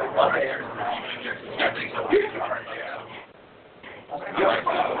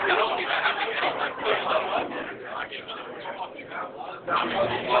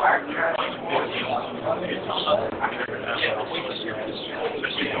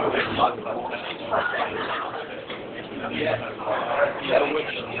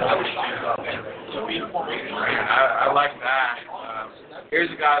I like that. Here's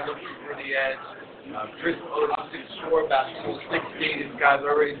a guy looking for the edge. Chris Otis, 6'4", about 260. This guy's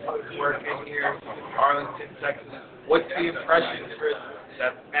already put his work in here. Arlington, Texas. What's the impression, Chris,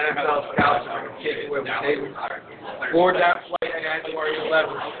 that NFL scouts are going to take away when they scored that flight in January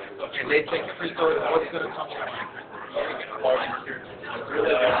 11th, and they think Chris Otis, what's going to come from him?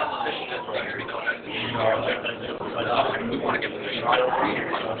 we want to get the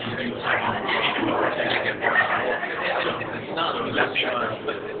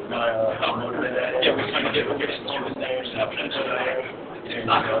yeah, we kind of get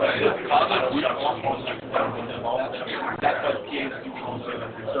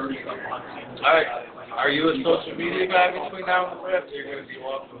all right. Are you a social media guy between now and the draft? You're going to be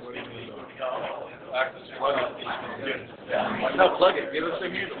off. No, plug it. Give us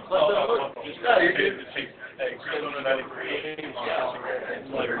some music. Plug it. Yeah, you're good.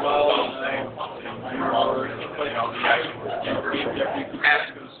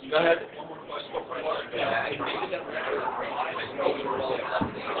 Go ahead.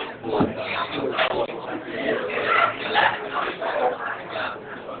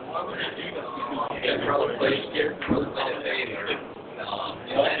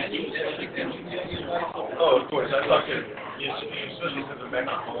 Oh, of course. I talk to, especially since I'm back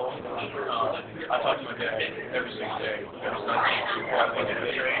at home, I talk to my dad every single day. Every Sunday before I go to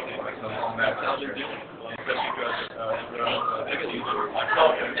the train, and I come home back. Especially because I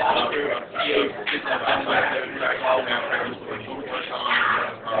talk to him.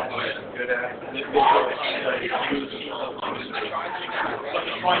 Good at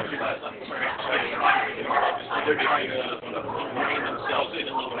they're trying to bring themselves in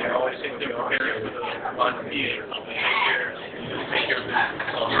a little bit. I always think they're preparing for the fun to be able to take care of it.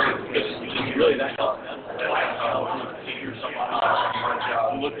 It's really that helps them. Figure something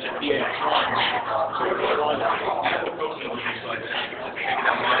out. Look at the so we're going to the program, which is like taking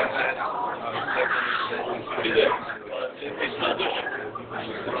that mindset. It's still different.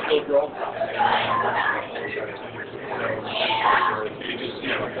 It's still growing.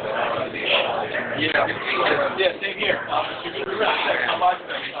 Yeah, same here. How much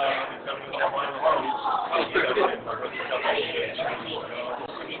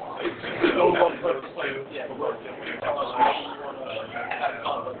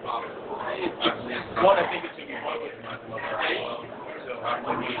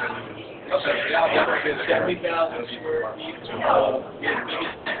 70,000 square feet. So I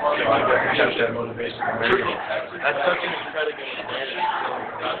got that motivation. That's such an incredible advantage.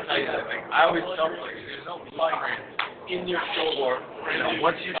 I'll tell you that. Like, I always tell people, there's no fight in your store. You know,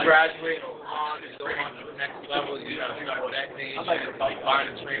 once you graduate, move on and go on to the next level, you gotta start vetting, find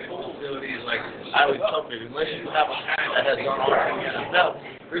and training facilities. Like, I always tell people, unless you have a parent that has gone on to the NFL,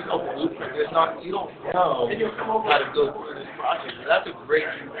 there's no blueprint. There's not, you don't know how to go through this process. And that's a great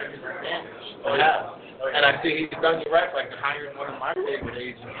advantage to have. And I think he's done you right, like hiring one of my favorite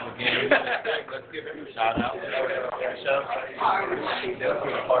agents in the game. Let's give him a shout out.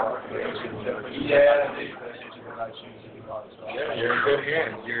 Yeah, you're in good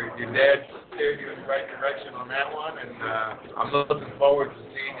hands. Your dad steered you in the right direction on that one, and I'm looking forward to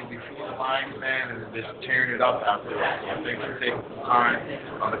seeing you before the Lions, man, and just tearing it up out there. So thanks for taking the time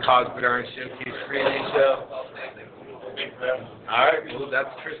on the Gridiron Showcase Preview Show. All right, well,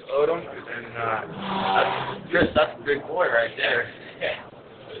 that's Chris Odom, and that's a big boy right there. Yeah.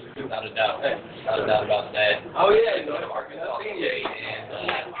 Without a doubt. Without a doubt about that. Oh, yeah. Arkansas State,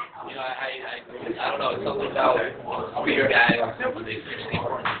 and, you know, I don't know, it's something about these guys when they seriously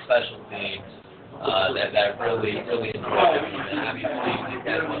important special teams that really enjoy them. And obviously, these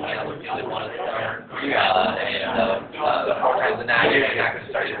guys want to be on the field, they want to start. And more times than not, you're not going to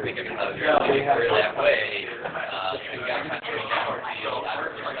start your thinking about your career that way. So you got to kind of bring down the field.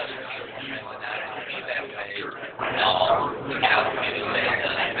 Obviously, special teams more times than not, to be that way. Allocated,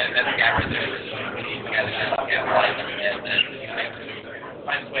 and that's the guy right there. We need the guy that can capitalize on it, and then you have to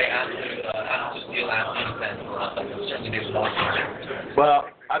find his way onto steal out defense. Certainly makes more sense. Well,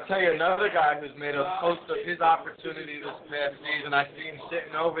 I'll tell you another guy who's made a post of his opportunity this past season. I see him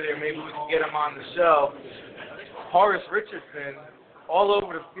sitting over there. Maybe we can get him on the show. Horace Richardson, all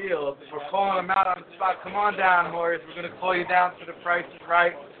over the field. We're calling him out on the spot. Come on down, Horace. We're going to call you down to the Price is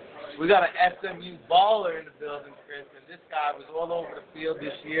Right. We got an SMU baller in the building, Chris, and this guy was all over the field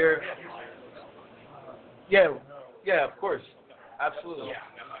this year. Yeah, of course. Absolutely.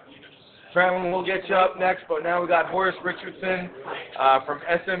 Franklin, we'll get you up next, but now we got Horace Richardson from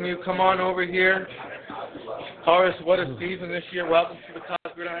SMU. Come on over here. Horace, what a season this year. Welcome to the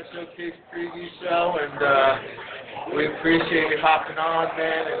Gridiron Showcase Preview Show, and we appreciate you hopping on,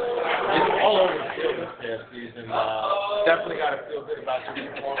 man. And it's all over the field this past season. Definitely got to feel good about your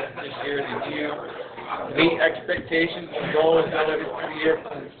performance this year. Did you meet expectations and goals going into the year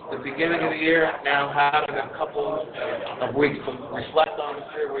from the beginning of the year? Now having a couple of weeks to reflect on the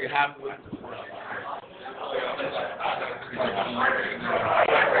year, were you happy with it?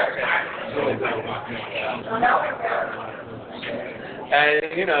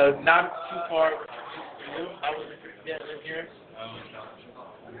 And, you know, not too far from you. I was getting in here.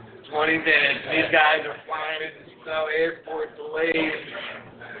 20 minutes. These guys are flying in the snow, airport delays.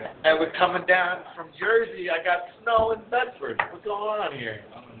 And we're coming down from Jersey. I got snow in Bedford. What's going on here?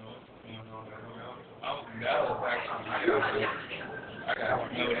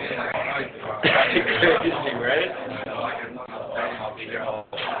 Crazy, right?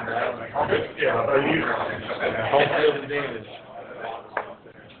 Home field advantage.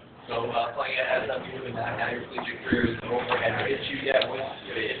 So playing at SMU and now your collegiate career is over. Have you hit you yet?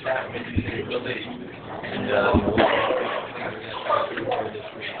 It's not been the ability. And we're going to try to for this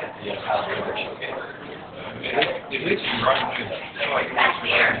week at the college showcase. It makes you run good. It's like it makes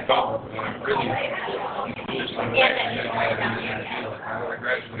me really just like I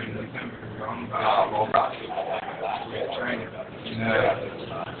graduated in December. Training.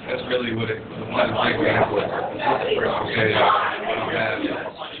 That's really what it was like.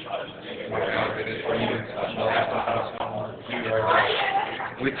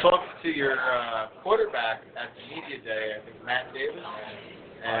 We talked to your quarterback at the media day, I think Matt Davis,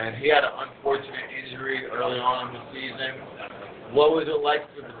 and he had an unfortunate injury early on in the season. What was it like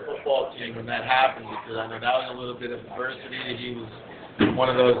for the football team when that happened? Because I know that was a little bit of adversity. He was one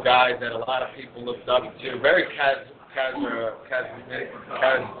of those guys that a lot of people looked up to. Very charismatic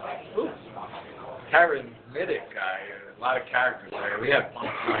guy. A lot of characters there. We had fun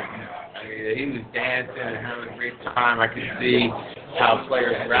playing him. I mean, he was dancing and having a great time. I could see how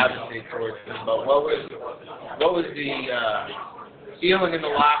players gravitate towards him. But what was the feeling in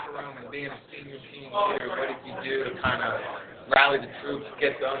the locker room and being a senior team leader? What did you do to kind of rally the troops,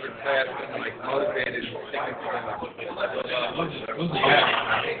 get the underclassmen like motivated and sticking together?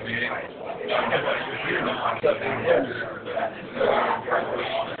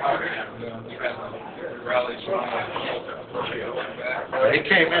 He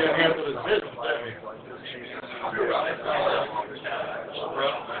came in and handled his business, didn't he?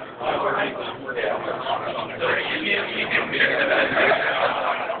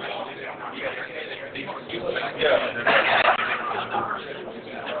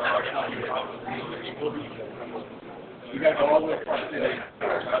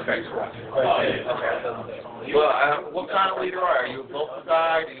 Well, what kind of leader are you? Are you a vocal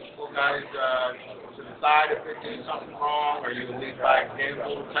guy? Do you pull guys to the side if they're doing something wrong? Are you a lead by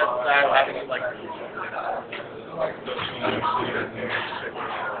example type of guy? How do you like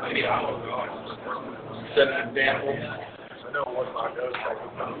set an example?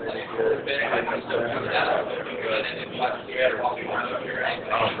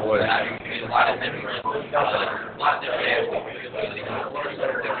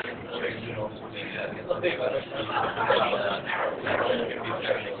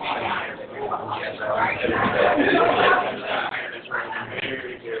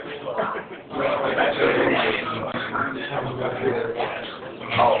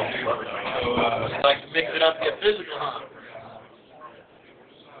 Like to mix it up, get physical, huh?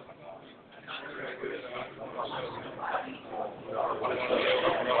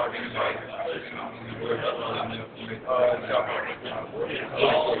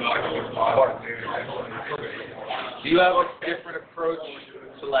 Do you have a different approach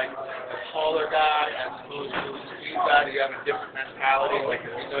to like a taller guy as opposed to a speed guy? Do you have a different mentality? Like if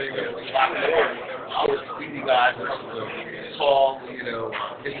you know you're going to be locked up with a speedy guy versus a tall,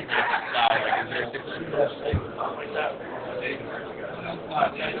 distance guy, like is there a different approach like that?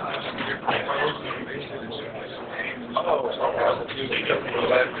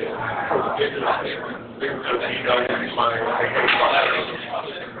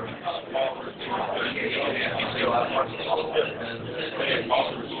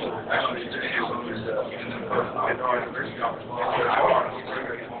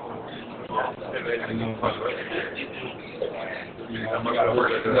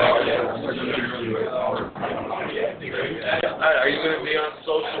 Are you going to be on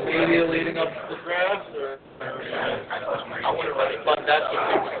social media leading up to the draft, or I wonder if that's what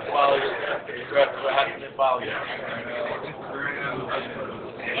follow you. How can they follow you?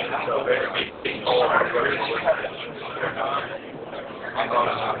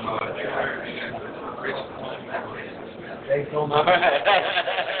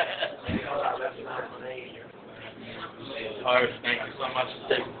 All right, thank you so much for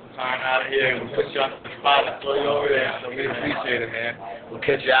taking some time out of here. We'll put you on the spot and throw you over there, so we appreciate it, man. We'll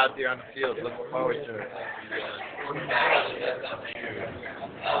catch you out there on the field. Looking forward to it.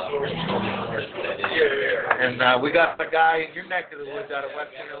 And we got a guy in your neck of the woods out of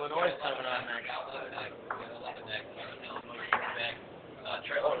Western Illinois coming on next.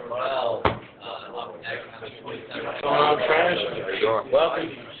 What's going on, Trash? Welcome.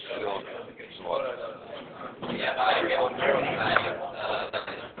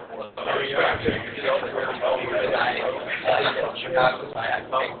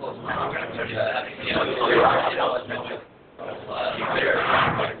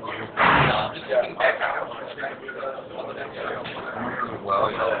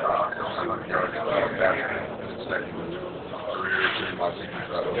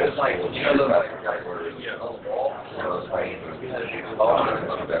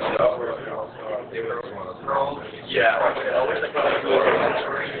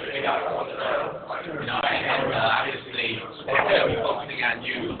 And obviously, focusing on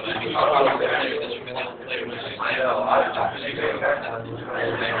you, but I mean, last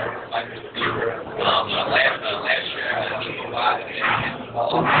year, a lot,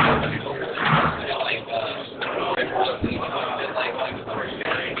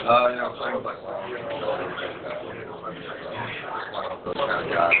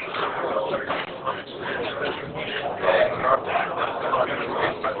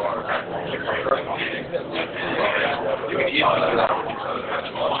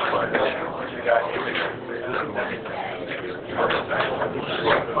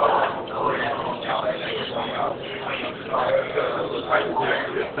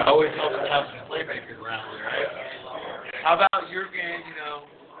 It always helps to have some playmakers around there, right? How about your game,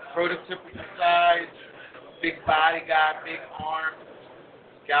 prototypical size, big body guy, big arm?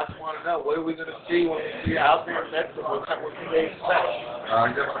 Scouts want to know, what are we going to see when we see you out there in Medford? What can they expect?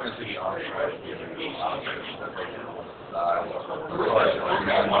 I'm definitely going to see the arm.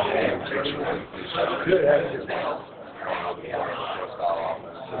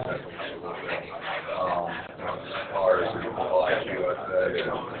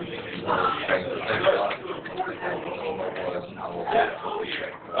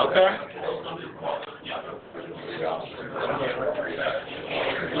 Okay.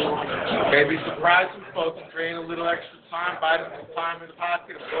 Maybe surprise some folks and drain a little extra time, buy them some time in the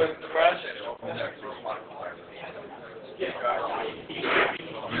pocket, avoid the rush.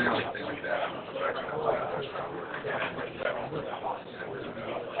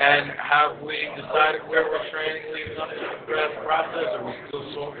 And have we decided where we're training leading up to the draft process? Are we still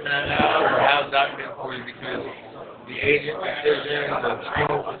sorting that out, or how's that been for you? Because the agent decision, the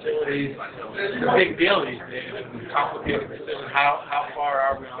training facilities, it's a big deal these days. It's a complicated decision. How far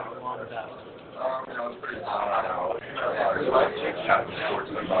are we along with that? It's pretty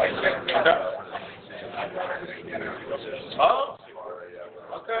Oh,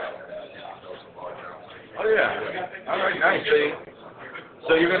 okay. Oh, yeah. All right, nice.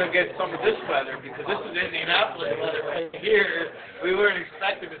 So you're going to get some of this weather, because this is Indianapolis weather right here. We weren't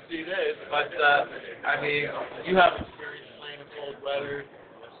expecting to see this, but, I mean, you have experience playing in cold weather.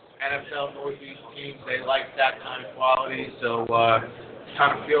 NFL Northeast teams, they like that kind of quality, so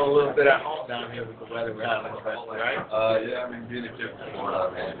kind of feel a little bit at home down here with the weather we're having, right? Yeah, I mean, being a kid from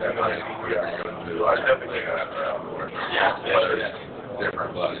Florida, man, definitely we have to go to. I definitely got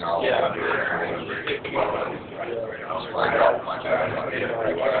different, but you know,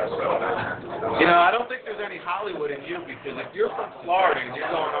 You know, I don't think there's any Hollywood in you, because if you're from Florida and you're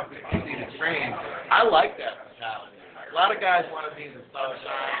going up to Indy to train, I like that mentality. A lot of guys want to be in the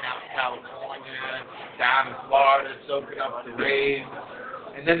sunshine out in California, down in Florida, soaking up the rays,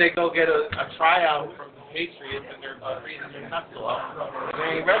 and then they go get a tryout from the Patriots and they're freezing their nuts off.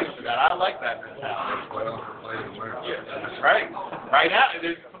 They ain't ready for that. I like that mentality. That's right. Right now,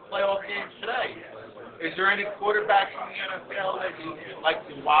 there's some playoff games today. Is there any quarterbacks in the NFL that you like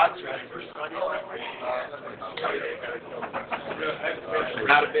to watch or study?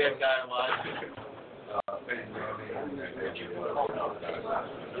 Not a bad guy to watch.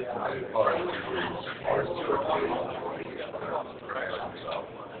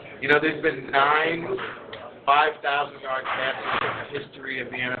 You know, there's been 9 5,000-yard passes in the history of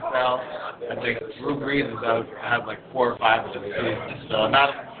the NFL. I think Drew Brees has had like 4 or 5 of them seasons. So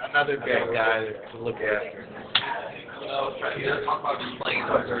not another bad guy to look at. You know, talk about just playing in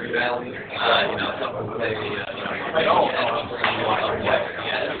Missouri Valley. Something maybe,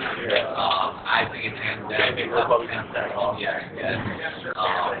 I think it's hands down.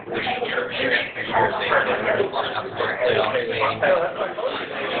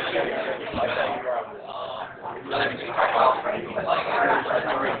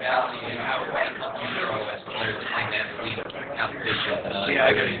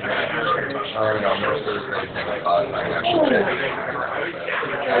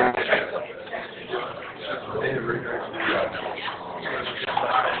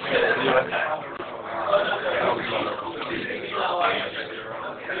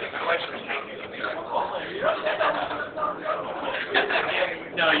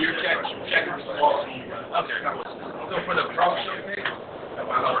 No, you're checking the ball. Okay. So for the pro show page?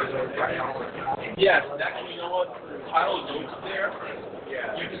 Yes, actually, you know what? Title notes there.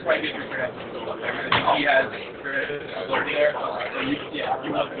 Yeah. You just write in your draft. Everything he has there.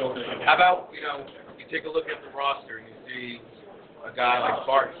 You have to go there. How about, you take a look at the roster and you see a guy like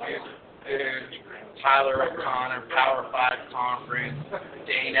Bart Gibbs, Tyler O'Connor, Power 5 Conference,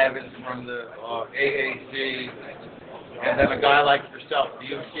 Dane Evans from the AAC, and then a guy like yourself. Do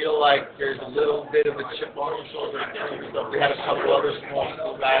you feel like there's a little bit of a chip on your shoulder in yourself? We had a couple other small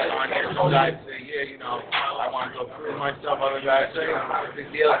school guys on here. Some guys say, I want to go prove myself. Other guys say, it's a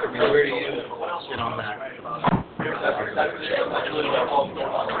big deal for me. Where do you sit on that?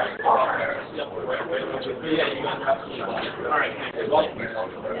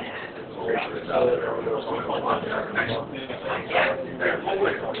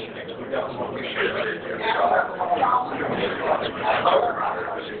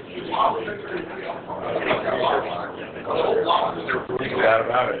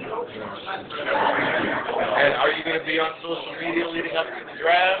 About it. And are you going to be on social media leading up to the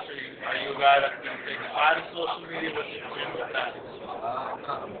draft? Or are you a guy that's going to take a side of social media? What's your plan with that?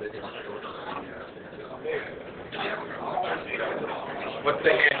 What's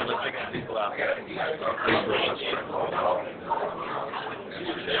the handle? Let's take some people out there.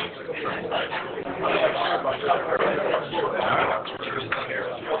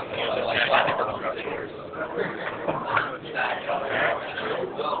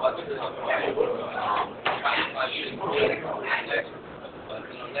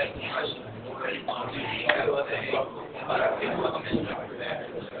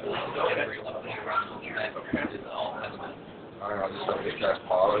 Just like the cast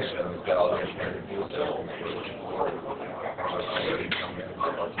polish and we've got all the engineering tools.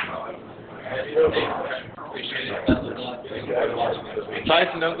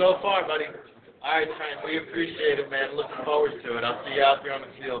 Tyson, don't go far, buddy. All right, Frank, we appreciate it, man. Looking forward to it. I'll see you out there on the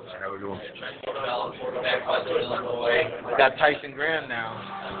field. How we doing? We got Tyson Graham now.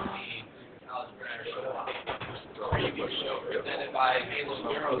 preview show presented by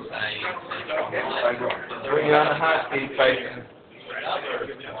Neuroscience. Bring you on the hot seat, Tyson. We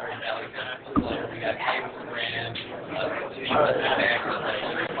got James Grant,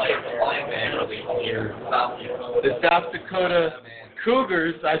 the South Dakota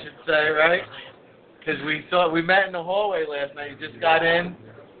Cougars, I should say, right? Because we met in the hallway last night. You just got in,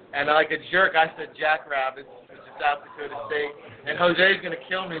 and like a jerk, I said Jackrabbits, which is South Dakota State. And Jose's going to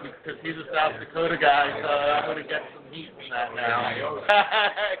kill me because he's a South Dakota guy, so I'm going to get some heat from that now.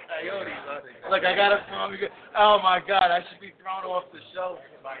 Coyotes. Look, I got it from him. Oh, my God, I should be thrown off the show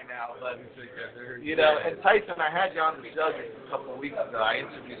by now. But, you know, and Tyson, I had you on the show just a couple of weeks ago. I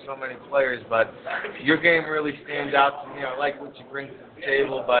interviewed so many players, but your game really stands out to me. I like what you bring to the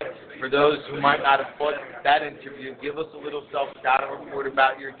table, but for those who might not have caught that interview, give us a little self-scouting report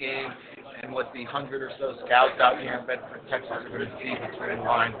about your game and what the 100 or so scouts out here in Bedford, Texas are going to see between the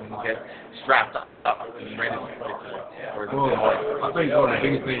lines when you get strapped up and ready to play. Well, I think one of the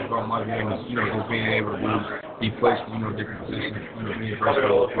biggest things about my game is, just being able to be placed in, different positions, being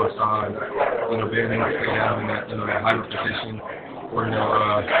versatile with my size, being able to play down in that, that hybrid position, or,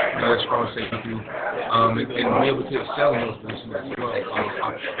 that strong safety, and be able to excel in those positions as well.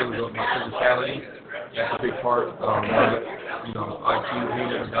 I feel like my physicality, that's a big part. IQ,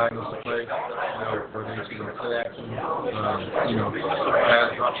 being able to diagnose the play, for them to play action, pass,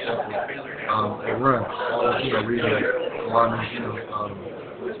 drop step, and run. All, reading alignment,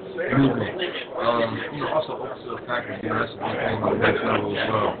 movement. Also open to the package, that's a big thing on the next level as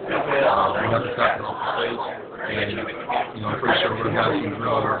well. We have to tackle off the stage, and, I'm pretty sure we're going to have some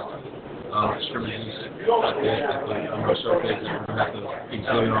real scrimmages at the showcase. We're going to have to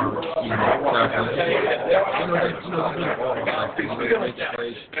exhibit our, tackling. Make the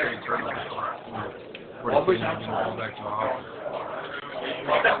plays, turn on for the team, all back to our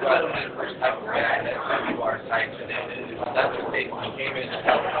offense. That's the state when you came in to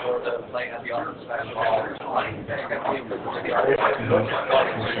play at the offensive side of the ball.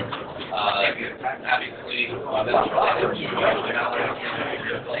 Obviously, you're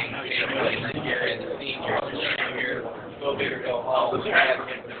playing junior year and senior year, go big or go home. You have to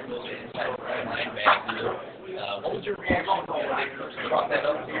get this little bit inside linebacker. What was your reaction when they first brought that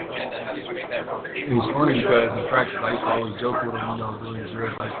up to you, and how did you make that work? It was funny because in practice I used to always joke with them, doing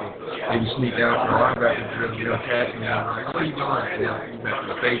drills like maybe sneak down to the linebacker drill, catching them, like, what are you doing?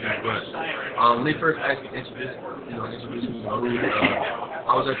 The faking. But when they first asked me to introduce me to the move,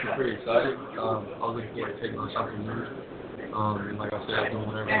 I was actually pretty excited. I was looking forward to taking on something new. And like I said, doing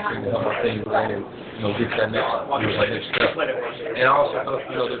whatever I can to help my team grow and, get to that next step. And I also thought,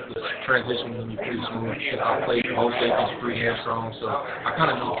 the transition was going to be pretty smooth. I played both safeties free and strong, so I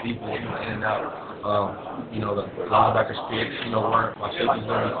kind of know people, in and out. The linebackers fit, weren't my safeties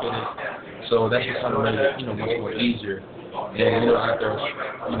don't fit it. So that's just kind of made it, much more easier. And, after,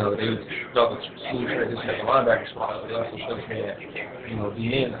 they felt the smooth transition at the linebacker spot, they also placed me at, the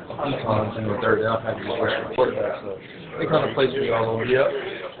end a few times, third down package versus the quarterback. So they kind of placed me all over. Yep.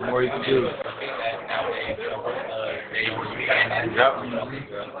 The more you can do.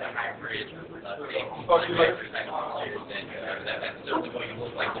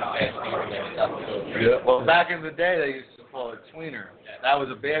 Well, back in the day, they used to call it tweener. That was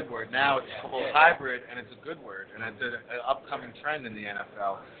a bad word. Now it's called hybrid, and it's a good word, and it's an upcoming trend in the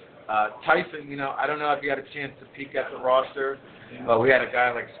NFL. Tyson, I don't know if you had a chance to peek at the roster. We had a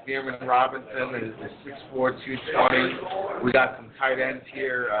guy like Spearman Robinson, who's 6'4", 220. We got some tight ends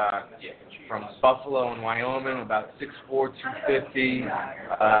here from Buffalo and Wyoming, about 6'4", 250.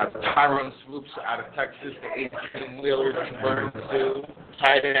 Tyrone Swoops out of Texas, the 18-wheeler from Burn Zoo,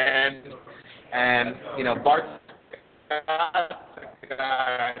 tight end. And, Bart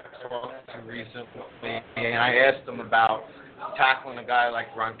I talked to recently, and I asked him about tackling a guy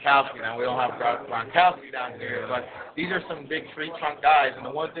like Gronkowski. Now, we don't have Gronkowski down here, but these are some big tree-trunk guys, and the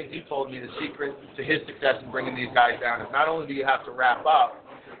one thing he told me, the secret to his success in bringing these guys down is not only do you have to wrap up,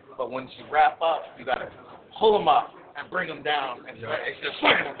 but once you wrap up, you got to pull them up and bring them down, and just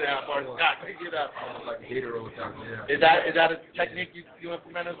bring them down. Like a hater over time, yeah. Is that a technique you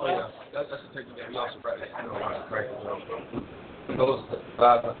implement as well? That's a technique that we also practice, a lot of practice.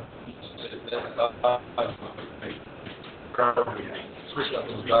 Switch up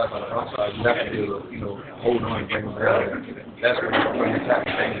those guys on the outside, you have to be able to, hold on and bring them down. That's when the attack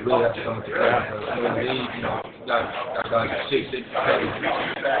thing really has to come into play. Because in the league, got guys 6'6",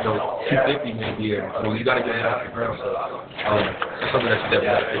 250 maybe. I mean, you got to get it off the ground. So that's something that's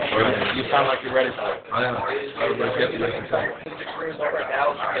definitely. You sound like you're ready for it. I am. I'm definitely ready for it.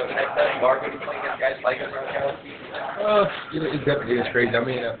 It definitely is crazy. I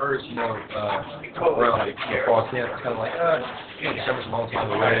mean, at first, around fall camp, it's kind of like, December's a long time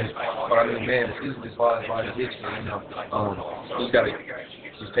away. But I mean, man, the season just flies by the ditch, you just gotta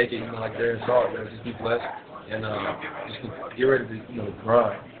just take it, like there and saw it, just be blessed and just get ready to,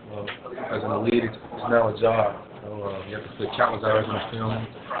 grind. As an elite, it's now a job. You have to put countless hours in the film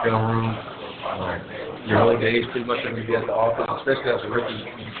room. Your whole days pretty much going to be at the office, especially as a rookie.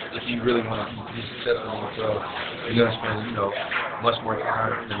 If you really want to be successful in yourself, you're going to spend, much more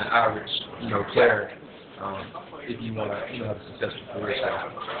time than the average, player. If you want to, have a successful career. So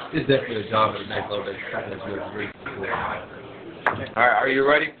it's definitely a job at the next level that is really cool. All right, are you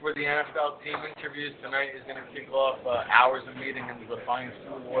ready for the NFL team interviews? Tonight is going to kick off hours of meeting in the Defiance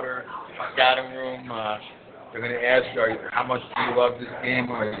Water scouting room. They're going to ask you, how much do you love this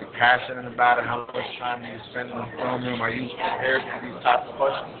game? Are you passionate about it? How much time do you spend in the film room? Are you prepared for these types of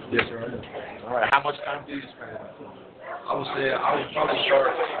questions? Yes, sir. All right, how much time do you spend in the film room? I would say I would probably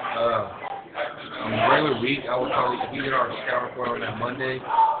start on a regular week. I would probably, if we get our scout report on that Monday,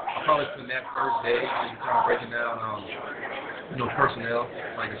 I'll probably spend that first day just kind of breaking down, personnel,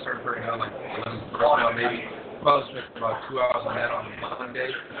 like a certain personnel, like 11 personnel maybe. Probably spend about 2 hours on that on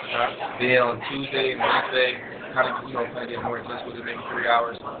Monday. Then on Tuesday and Wednesday, kind of get more intense with it, maybe 3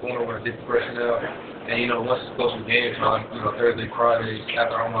 hours, going over a different personnel. And, once it's close to game time, Thursday, Friday,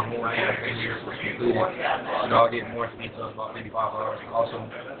 after all my homework and years was completed, I'll get more details about maybe 5 hours. Also,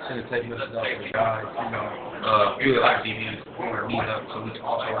 send a text message out to the guys, we would like DBs to meet up, so we can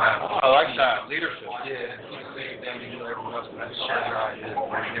also have. I like that, leadership. Yeah, it's the same thing, everyone else can share their ideas,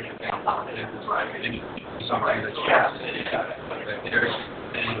 different things, something that you can't say that there's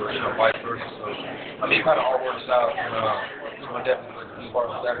or vice versa. So, I mean, it kind of all works out, and I definitely like to be part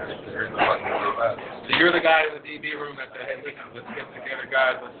of the Saturday because there's no fucking way about it. So you're the guy in the DB room that said, hey, listen, let's get together,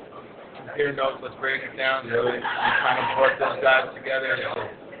 guys, let's compare notes, let's break it down. So you kind of brought those guys together.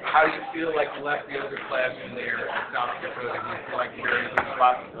 How do you feel like you left the underclassmen there at South Dakota? Do you feel like you're in a good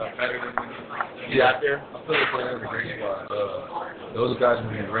spot, better than when you got there? I feel like they're in a great spot. Those guys have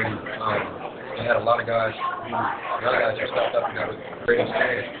been ready. They had a lot of guys who stepped up and got a great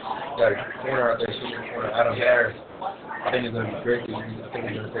experience. Got a corner out there, senior corner, Adam Harris. I think he's going to be great. I think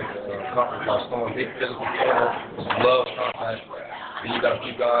he's going to take the conference by storm. Big physical corner, loves contact. And you got a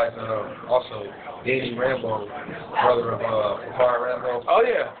few guys, also Danny Rambo, brother of Fire Rambo. Oh,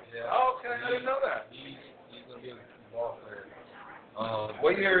 yeah. Oh, okay. I didn't know that. He's going to be a ball player.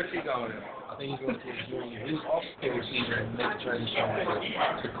 What year is he going in? I think he's going to his junior. He was also a receiver and make the transition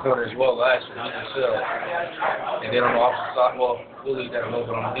to corner as well last year. He's himself. And then on the offensive side, well, we'll leave that alone,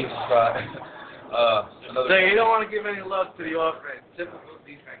 but on the defensive side, so you don't want to give any love to the offense. Typical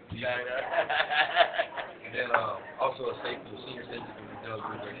defense. Yeah. And then also a senior safety from the Doug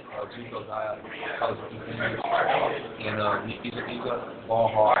River, Juco guy out of college of defense. And he's a ball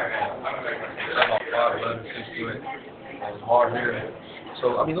hard. About 5'11", 6 foot. Hard hitter.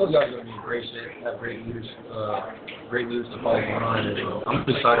 So, I mean, those guys are going to be in great shape, have great leaders to follow behind, and I'm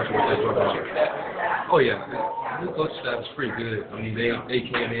excited for what they're going to do. Oh, yeah. The new coaching staff is pretty good. I mean, they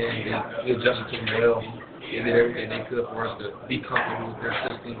came in, they adjusted to the well. They did everything they could for us to be comfortable with their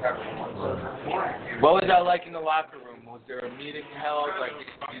system. What was that like in the locker room? Was there a meeting held? Like,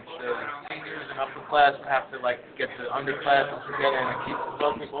 did the seniors and upperclassmen have to, get the underclassmen together and keep the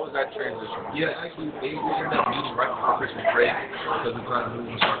focus? What was that transition? Yeah, actually, they ended up meeting right before Christmas break because we're trying to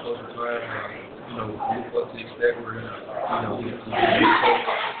move and start closing time. What to expect. We're going to, get to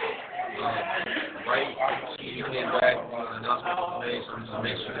right, you came back, the announcement was made, so we just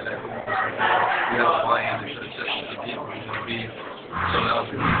make sure that everyone we have a buy-in into the system to be where we're going to be. So that was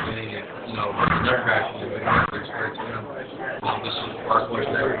really big, and, nerve-wracking, we wanted to express to them. This is our coach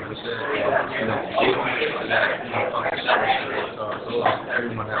that everyone said, get to that, function so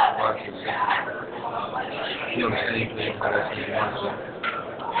everyone has to watch the system. The same thing, how that's going to be.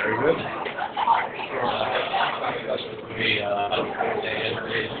 Very good.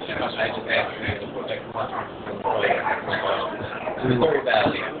 Story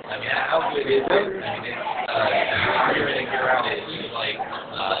Valley. I mean, how good is it? I mean, it's everything around it is like,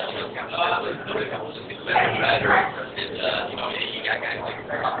 better, and you got guys like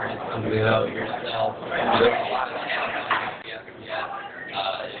yourself,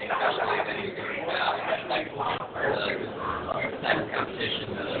 competition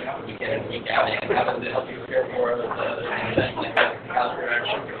week in and week out. And how does it help you prepare for the college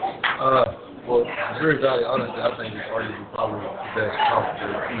production? Well, Missouri Valley, honestly, I think it's arguably probably the best conference,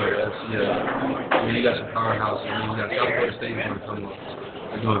 you know, the FCS. I mean, you got some powerhouses. I mean, you got South Dakota State going to come up.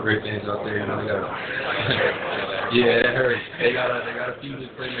 They're doing great things out there. You know, they got yeah, it hurts. They got a few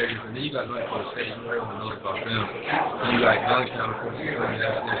good playmakers, and then you got North Dakota State. You really know about them. And you got Youngstown, of course, in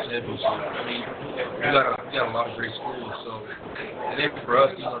that championship. I mean, you got a lot of great schools. So, and then for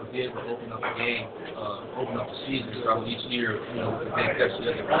us, you know, to be able to open up the game, open up the season, probably each year, you know, with the big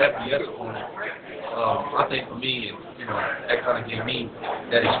FBS opponent. I think for me, and you know, that kind of gave me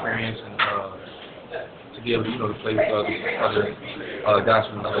that experience and to be able, you know, to play with other guys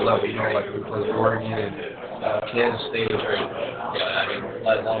from another level. You know, like we played with Oregon and Kansas State. Oh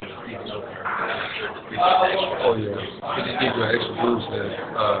yeah, it just gives you an extra boost and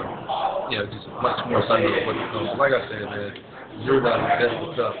you know, just much more excited about what it comes. Like I said, man. You're about the best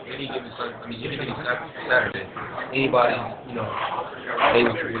of stuff. Any given Sunday, I mean, any Saturday, anybody, you know,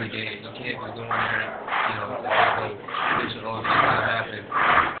 able to win a game. You can't just go in there, you know, and prediction all this going to happen.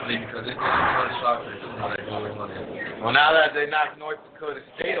 I mean, because it's a ton of shockers, you know, that go on there. Well, now that they knocked North Dakota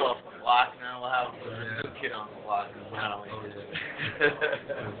State off the block, now we'll have a new kid on the block. Now. Oh, yeah.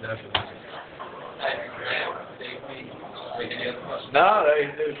 Definitely. No, he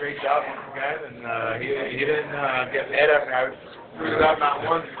did a great job again, and he didn't get mad at me. I threw it out not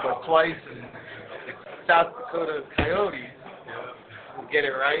once but twice, and South Dakota Coyotes will get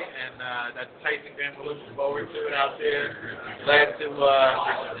it right, and that's Tyson Graham. We're looking forward to it out there. Glad to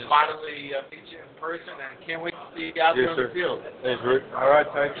finally meet you in person, and can't wait to see you out there on the field. Thanks, Rick. All right,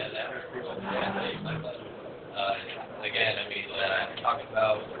 Tyson. Again, I mean, talking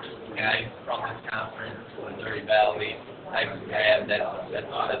about guys from this conference, Missouri Valley, Tyson Graham, that's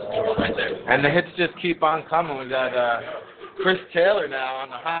cool right there. And the hits just keep on coming. We got Chris Taylor now on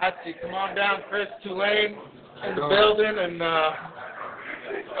the hot seat. Come on down, Chris. Tulane in the building, and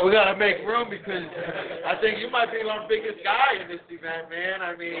we got to make room because I think you might be our biggest guy in this event, man.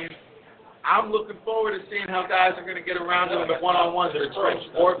 I mean, I'm looking forward to seeing how guys are going to get around doing the one-on-ones or trench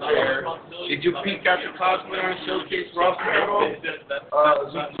warfare. Did you peek at the cosplayer and showcase roster at all?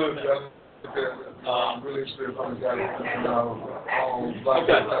 I'm really interested in what we got.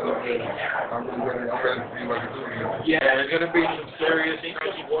 Yeah, there's going to be some serious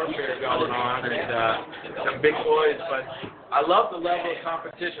trench warfare going on and some big boys, but I love the level of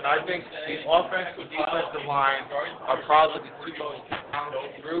competition. I think the offensive and defensive lines are probably the two most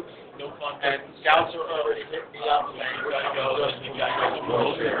talented groups. And scouts are already hitting me up saying, we're going to just be guys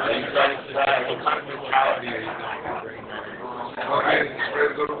excited to that. What kind of mentality are you going to bring? Okay, it's ready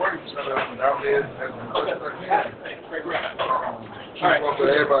to go to work. So out there, Great. all right.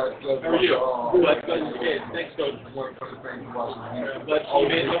 Everybody, thanks, Coach. One of the things to watch is But no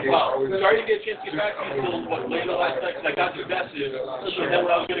problem. Sorry to get a chance to get back to you until later last night because I got your message. So then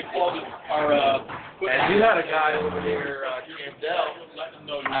when I was going to call our and you had a guy over there, Cam Dell.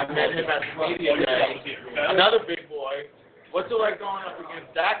 I met him at the media day. Another big boy. What's it like going up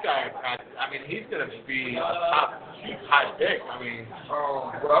against that guy in practice? I mean, he's going to be a top high pick. I mean,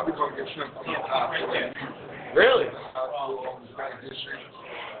 well, I'll be going to get him on the top. Really?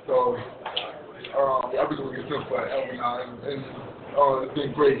 So, I'll be going to get him forever now. And it's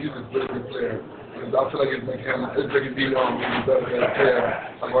been great. He's a very good player. And I feel like it's making him better than a player.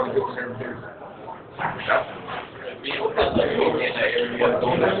 I'm going to get him every day. Being in that area,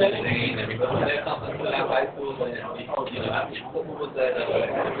 going to the scene, and was that something for that high school? And, you know, what was that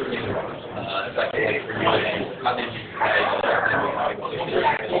experience like for you? And how did you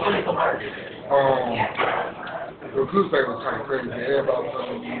the recruit thing was kind of crazy. Everybody was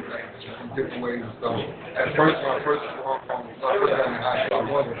telling me like in different ways and stuff. At first, when I first got in high school, I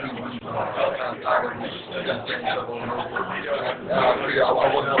wanted to be kind of tired of just saying stuff over and over. And I figured I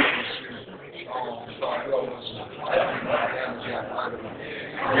wasn't able to shoot. So I feel like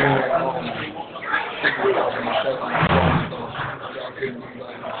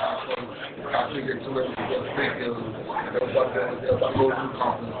I figured to it was big. There was like a little new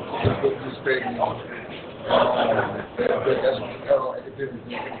conference, just go through stadium.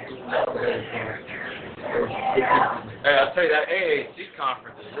 Hey, I'll tell you that AAC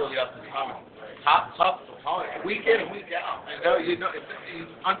conference is really up and coming. Tough opponent, week in and week out. I know it's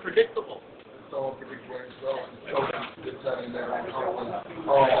unpredictable. So unpredictable. So good time in that conference.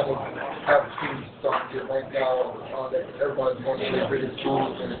 Almost half the teams starting to get ranked out. Everybody's going to their biggest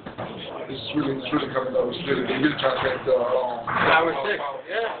schools, and it's really coming up. They're really trying to get Power 6.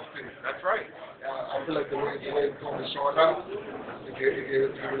 Yeah, that's right. I feel like the way it's going to be showing up, it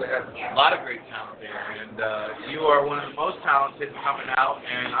really happens. A lot of great talent there, and you are one of the most talented coming out,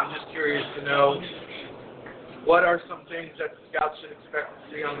 and I'm just curious to know what are some things that the scouts should expect to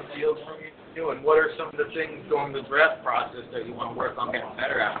see on the field from you, and what are some of the things during the draft process that you want to work on getting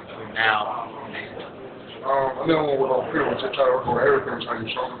better at between now and then? I don't want to work on pretty much just try to work on everything, try to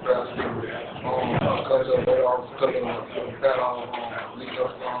get stronger faster, cut the weight off, cut the fat off, lead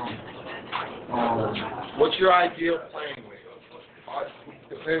up. What's your ideal playing weight?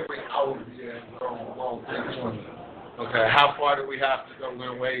 The same way I would be at around 320. Okay, how far do we have to go? We're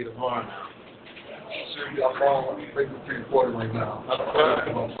going to weigh the bar now. Should be up on maybe 340 right now.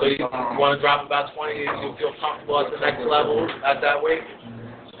 Okay. So you want to drop about 20, you feel comfortable at the next level at that weight?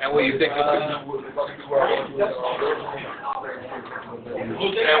 And what do you think of it? And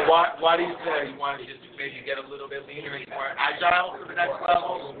why do you say you want to just maybe get a little bit leaner and more agile for the next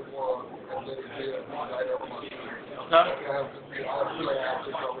level? Sounds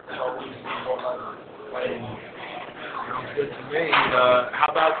good to me. How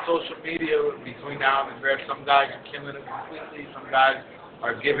about social media between now and the draft? Some guys are killing it completely. Some guys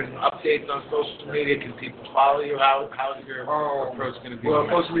are giving updates on social media. Can people follow you? How's your approach going to be? Well,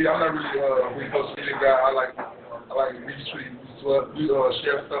 personally, I'm not really a social media guy. I like retweet,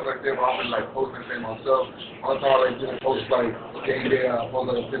 share stuff like that, but I don't like posting things myself. All the time I like doing posts like game day, I post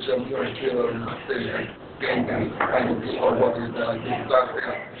like a picture of me on the field and say game day, like a good work and that like this. Besides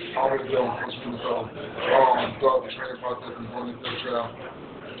that, I don't really do on social media, so throughout the training process and going into the trial.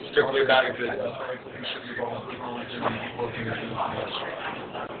 Strictly about your business. You should be going to working at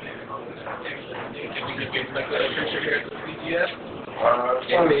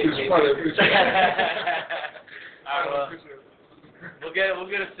We'll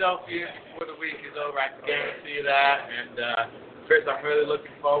get a selfie before the week is over. I can guarantee you that. And Chris, I'm really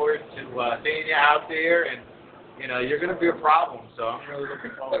looking forward to seeing you out there. And you're going to be a problem, so I'm really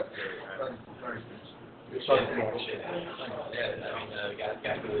looking forward to it.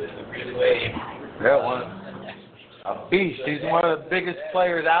 Yeah, a beast. He's one of the biggest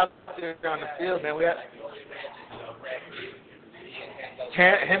players out there on the field, man. We have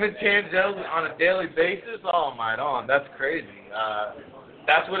him and Tanzel on a daily basis. Oh my God, that's crazy.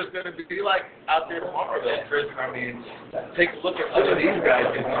 That's what it's going to be like out there tomorrow, though, Chris. I mean, take a look at some of these guys.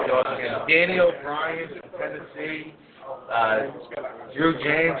 Danny O'Brien from Tennessee. Drew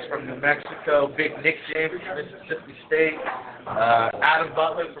James from New Mexico, Big Nick James from Mississippi State, Adam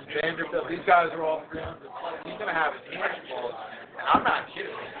Butler from Vanderbilt. These guys are all 300. He's going to have his hands full. And I'm not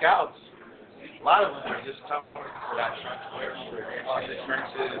kidding. The scouts, a lot of them are just coming for that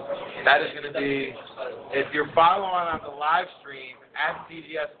trenches. That is going to be, if you're following on the live stream, at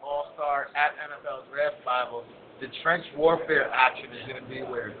CGS All-Star, at NFL Draft Bible, the trench warfare action is going to be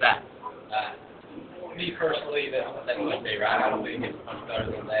where it's at. Me personally, that's my favorite. I don't think it's much better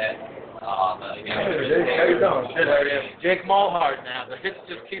than that. How you doing? Jake Mulhart now. The hits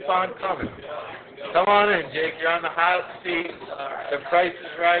just keep on coming. Come on in, Jake. You're on the hot seat. The price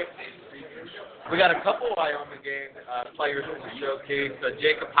is right. We got a couple Wyoming game players in the showcase.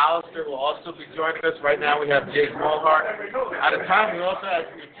 Jacob Hollister will also be joining us. Right now we have Jake Mulhart. At a time, we also have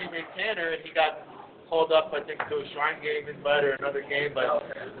your teammate Tanner, and he got called up, I think, to a Shrine game invite or another game, but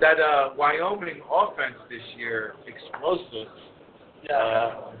that Wyoming offense this year, explosive.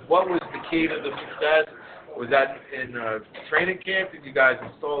 What was the key to the success? Was that in training camp? Did you guys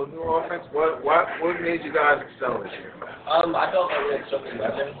install a new offense? What made you guys excel this year? I felt like we had something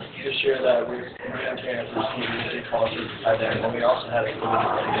weapon this year that we ran camp for Steve College at there, and we also had a good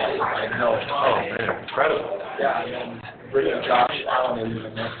man. Oh man, incredible. Yeah, and then bringing Josh Allen in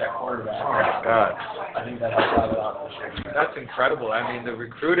the next quarterback. Oh my God. I think that helped out a lot this year. That's incredible. I mean, the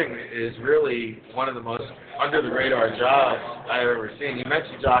recruiting is really one of the most under the radar jobs I've ever seen. You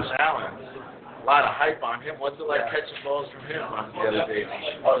mentioned Josh Allen. A lot of hype on him. What's it like catching balls from him on the other day?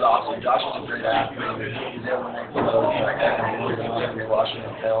 Oh, it was awesome. Josh is a great athlete. He's able to make those you're watching the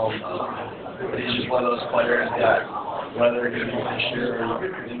film. But he's just one of those players that, whether it's going to be this year or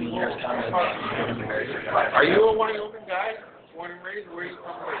in the years coming, he's going to be very good. Are you a Wyoming guy? Born and raised? Where are you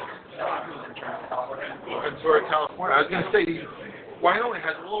from? Ventura, California. I was going to say, Wyoming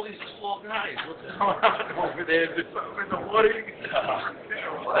has all these small guys. What's going on over there? Is there something in the water?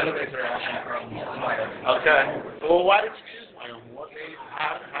 Okay. Well, why did you choose Wyoming? What made?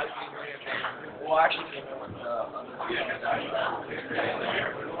 How did you land there? Well, actually, came in with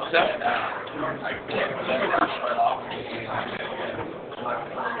What's that? I came right off.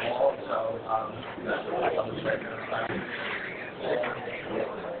 So I thought it was very good.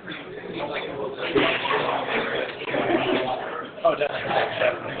 Oh, definitely.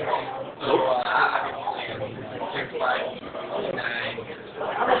 So,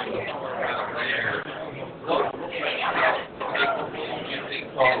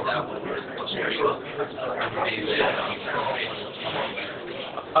 that was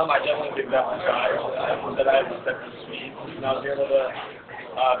I definitely think that was guys that I expected to speed. And I was able to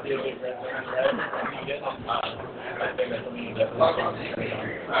be a big red zone threat and get I think that's something definitely.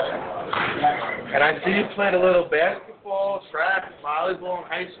 And I see you played a little basketball, track, volleyball in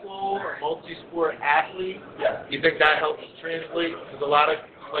high school, a multi-sport athlete. Yeah. You think that helps translate? Because a lot of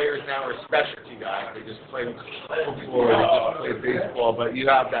players now are specialty guys. They just play football or they just play baseball, but you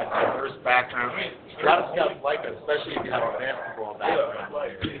have that diverse background. A lot of scouts like it, especially if you have a basketball background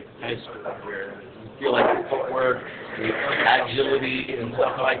in high school where you feel like the footwork, the agility and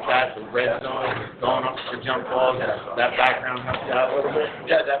stuff like that, the red zone, going up for jump balls, that background helps you out a little bit?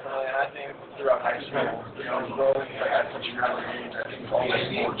 Yeah, definitely. And I think throughout high school, growing at such a young age, I think all these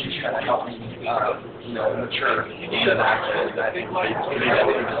sports just kind of help me, mature as an athlete. I think they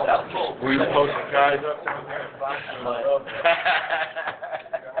definitely just help. Were you posting guys up down there in boxing?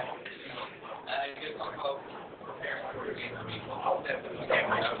 I guess I'll prepare for the game. I mean, I'll definitely get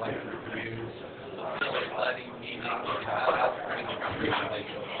my reviews, study, meetings,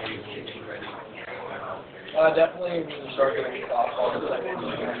 definitely when you start getting off all the stuff,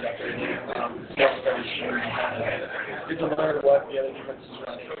 get to learn what the other defense is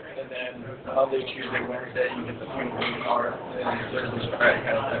running, and then Monday, Tuesday, Wednesday, you get the point of the car, and then Thursday, Friday,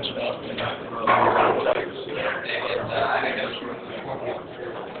 kind of catch it up, and around the players. And I think that's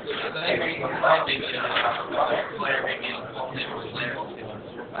my big player, maybe a little player,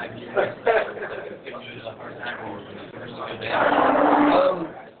 5 years, giving you a hard time or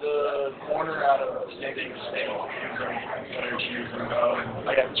the corner out of State, he was better shoes and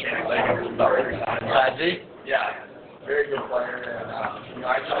I got the chance. I got him about 3 times. Yeah, very good player. And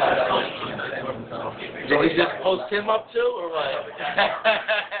I saw that. Did you just post him up too, or what?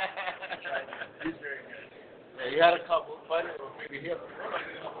 He's very good. Yeah, you had a couple, but maybe him.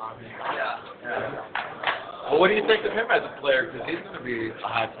 Yeah. Well, what do you think of him as a player? Because he's going to be a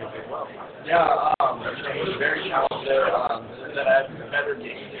high pick as well. Yeah, he's very talented. That I have better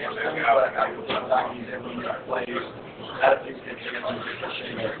games, but sometimes he's able to make plays. Had a few kids against him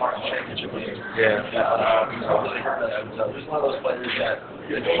in the Martin Championship game. Yeah. He's really hurt us. So he's one of those players that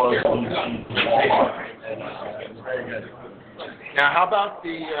gets close when you see the ball, and it's very good. Now, how about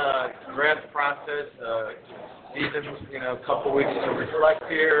the draft process? Season, a couple weeks to reflect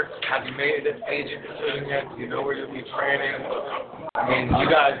here. Have you made an agent decision yet? Do you know where you'll be training? I mean,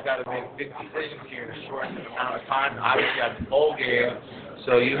 you guys got to make big decisions here in a short amount of time. Obviously, you have the bowl game,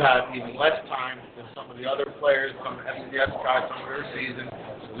 so you have even less time than some of the other players. Some FCS guys, some of their season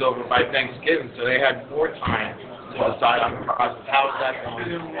was over by Thanksgiving, so they had more time to decide on the process. How is that going?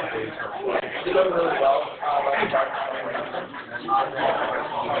 It's going really well.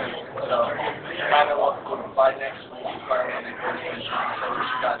 So, kind of want by next week, probably on the first position. So, we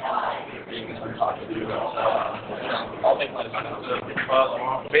should got some talking to do. So, I'll make my decision.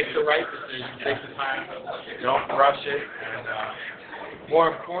 Well, make the right decision. Take the time. Don't rush it. And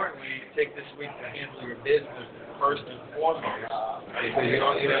more importantly, take this week to handle your business first and foremost. Because you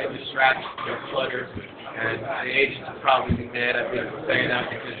don't need any distractions or clutter. And the agents will probably be mad at me for saying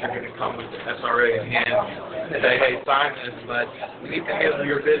that because you're going to come with the SRA in hand and say, hey, sign this. But you need to handle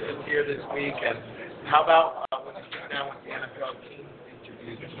your business here this week. And how about when you sit down with the NFL team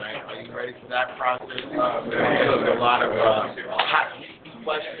interviews, right? Are you ready for that process? There's a lot of hot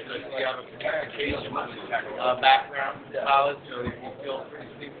questions. I see you have a communication background in college, so you feel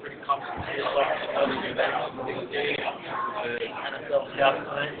pretty comfortable with yourself to do that on the day. NFL scout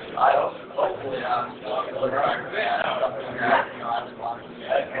time. Hopefully, I'm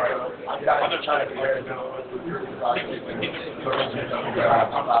just trying to prepare to go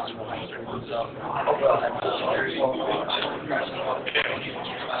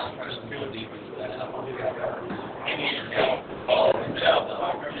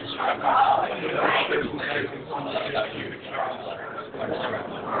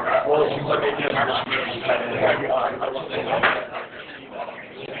well, it seems like they did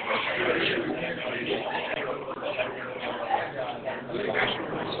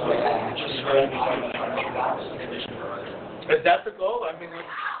Is that the goal? I mean, let's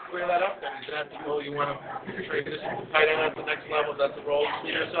clear that up then. Is that the goal? You want to train this tight end at the next level? That's the role for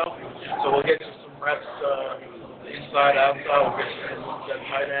yourself? So we'll get you some reps inside, outside. We'll get you some looks at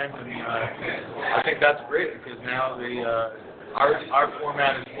tight end. And I think that's great because now our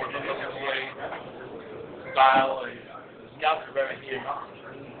format is more of a play style. And the scouts are very keen on it.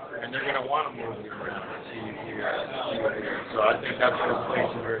 And they're going to want to move you around and see you here. So I think that's what plays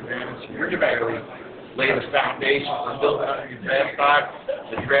to your advantage. You're going to lay the foundation for building up your draft stock.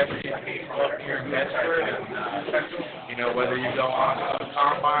 the draft people up here in Bedford, and whether you go on a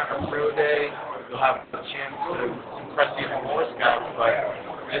combine or pro day, you'll have a chance to impress even more scouts. But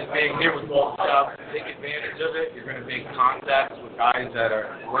just being here with both scouts, take advantage of it. You're going to make contacts with guys that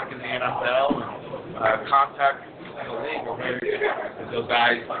are working in the NFL, and contacts in the league are very good. Because those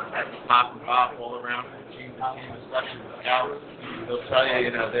guys pop and pop all around from team to team, especially with scouts. They'll tell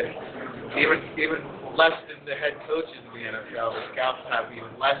you, that even less than the head coaches in the NFL, the scouts have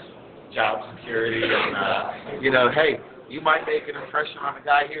even less job security. And, hey, you might make an impression on a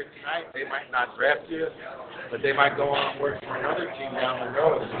guy here tonight. They might not draft you, but they might go on and work for another team down the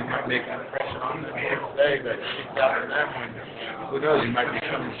road. So you might make an impression on them here today that sticks out to them. And who knows, you might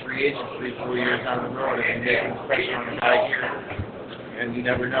become a free agent 3-4 years down the road if you make an impression on a guy here. And you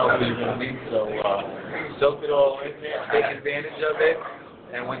never know who you're going to meet. So soak it all in there, take advantage of it.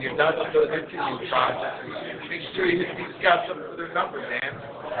 And when you're done with those interview processes, make sure you hit these scouts up for their number, man.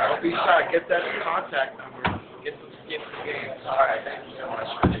 Don't be shy. Get that contact number. Get some skin in the game. All right. Thank you so much.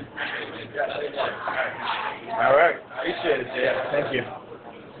 All right. Appreciate it, Jay. Thank you.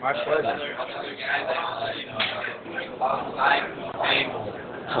 My pleasure.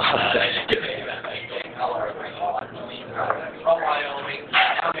 From Wyoming,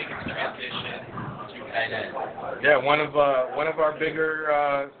 now making the transition to tight end. Yeah, one of our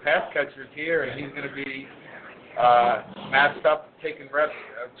bigger pass catchers here, and he's going to be matched up, taking reps.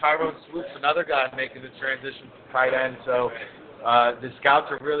 Tyrone Swoop's another guy making the transition to tight end. So the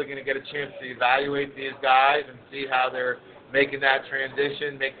scouts are really going to get a chance to evaluate these guys and see how they're making that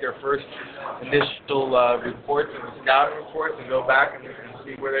transition, make their first initial reports and the scouting reports, and go back and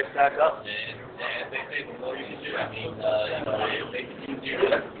see where they stack up. And they say the more you can do. I mean, if they can do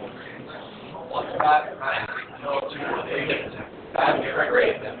it. Once about time, that's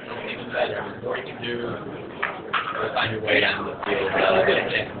great. That's even better. The more you can do, you'll find your way down the field.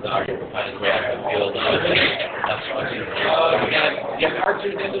 Chances are you'll find your way down the field. That's what you do. You are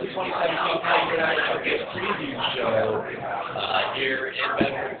tuned into the 2017 Gridiron Showcase Preview Show here in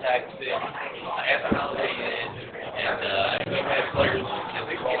Bedford, Texas, at the Holiday Inn. And we've had players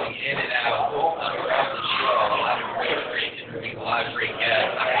rolling in and out throughout the show. A lot of great interviews, a lot of great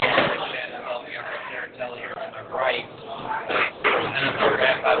guests. Here to my right,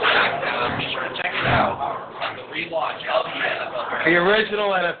 NFL.com. Be sure to check it out on the relaunch of the NFL Draft. The original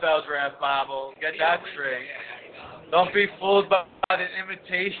NFL Draft Bible. Get that straight. Don't be fooled by the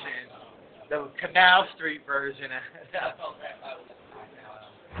imitation, the Canal Street version.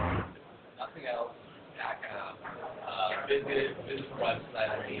 Nothing else. Visit the website.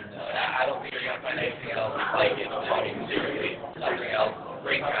 I mean, I don't think you're going to find anything else like it. I mean, seriously, nothing else.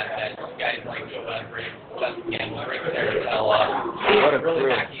 Great content. Guys like Joe Bedford, Wes Gamble, Rick Saratella. What a really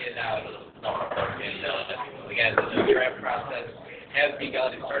crew. hacking it out. And again, the draft process has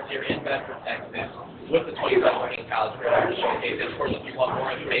begun. It starts here in Bedford, Texas, with the 2017 College Gridiron Showcase. And of course, if you want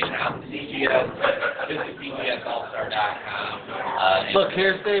more information on the CGS, visit cgsallstar.com. Look,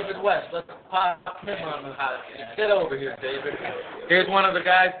 here's David West. Let's pop him on the hot seat. Get over here, David. Here's one of the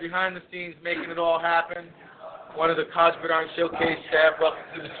guys behind the scenes making it all happen. One of the College Gridiron Showcase staff. Welcome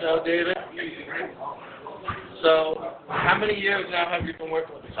to the show, David. So, how many years now have you been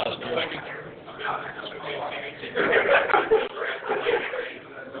working with the College Gridiron?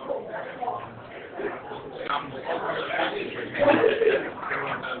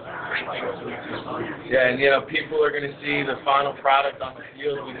 Yeah, and people are going to see the final product on the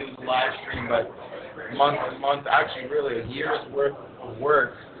field. We do the live stream, but month, actually really a year's worth of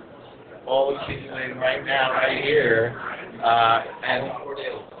work, all accumulating right now, right here, and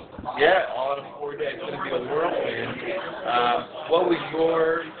yeah, all in 4 days. It's going to be a whirlwind. What was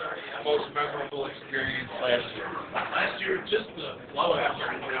your most memorable experience last year? Last year, just the flow after,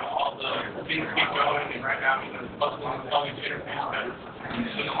 all the things get going, and right now, bustling with all these interviews, but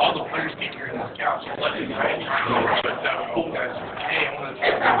all the players get here in the scouts are letting me right but cool guys are like, hey, I want to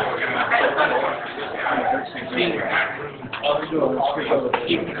try this guy, seeing that room, all the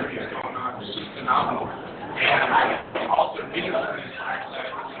team interviews going on, it's just phenomenal. And also meeting some of these players that,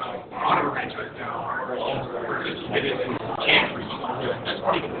 honor range right now, are participated in camp or something. That's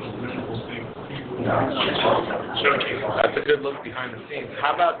pretty cool. Showcase. That's a good look behind the scenes.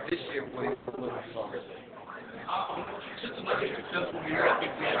 How about this year? What are you looking for? Just another successful year. I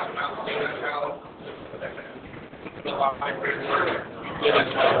think we have some outstanding talent. A lot of high grade work. We did as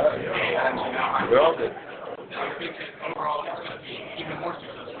well. And We all did. I think that overall it's going to be even more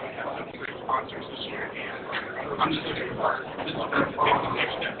successful. We have some great sponsors this year, and I'm just looking for this is going to take the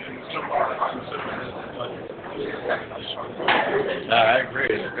next step. And so far, I'm so I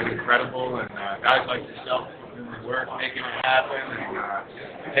agree. It's been incredible, and guys like yourself doing the work, making it happen, and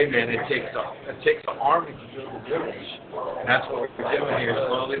hey man, it takes an army to build a village, and that's what we're doing here,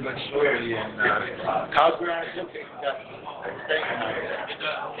 slowly but surely. And college Gridiron Showcase got exciting out here.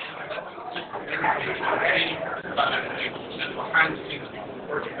 Behind the scenes,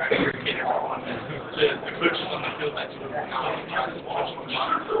 working back here, the coaches on the field, that's what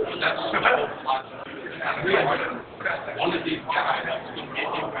that's a lot. One of these guys can get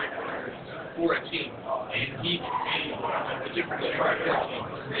impact for a team, and he can be a difference for a team.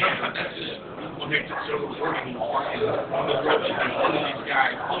 And that's just what makes it so rewarding. One of these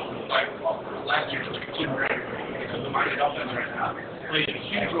guys, like last year, took a team right, because the Miami Dolphins right now played a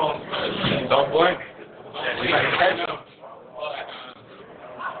huge role. Don't blame me. I know.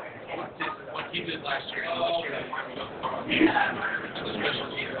 What he did last year, and this year, as a special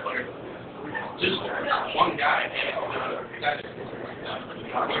team player, just one guy, that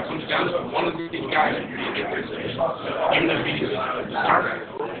when it comes down to it, one of these guys, even if he's starter,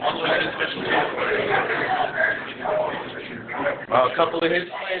 also had a special team player. Well, a couple of his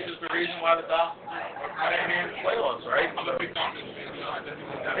plays is the reason why the Dolphins are not in the playoffs, right? I'm a big Dolphins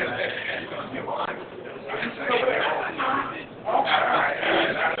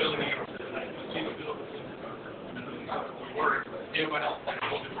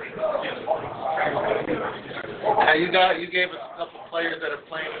Now you gave us a couple players that are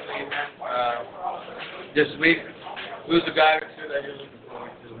playing in the event this week. Who's the guy or two that you're looking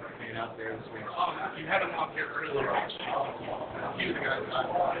forward to being out there this week? You had him out here earlier, actually. He was the guy that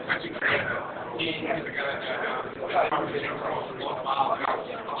actually great. He was the guy that conversation for a long while. I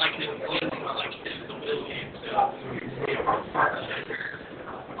like his belief, I like his ability to be a part of the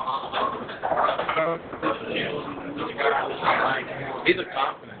He's a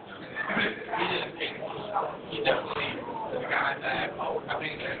confident he definitely is a guy that I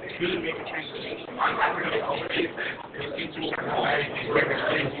think could make a transition from my career. He's teaching away these record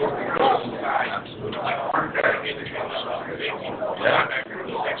states for the girls inside. Like, aren't very good at transition.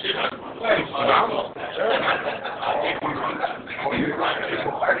 Phenomenal.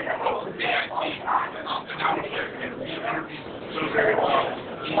 So very well.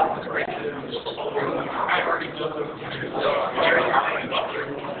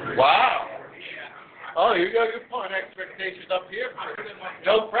 Wow. Oh, you're putting expectations up here.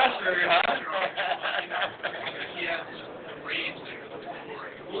 No pressure, huh? He has a range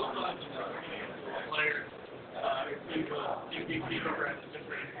players. MVP over at a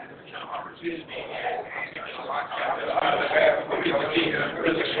different opportunity.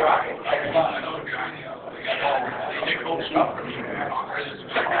 Really shy. Another guy. Nick Holmes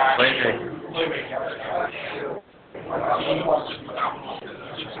Playmaker. He was just phenomenal.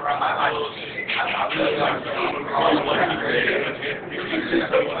 Just around my life. I really like another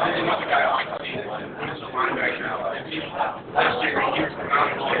guy I like to see when it's a linebacker now. Last year he was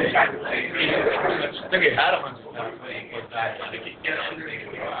phenomenal. I think he had 100 pounds. I think he get underneath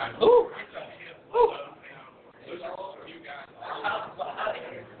 25. Ooh. Ooh. Those are all you guys.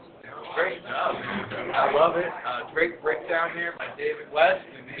 Great job. I love it. Great breakdown here by David West.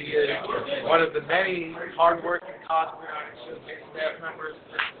 And he is one of the many hardworking College Gridiron Showcase staff members.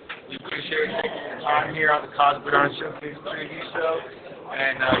 We appreciate taking your time here on the College Gridiron Showcase preview show.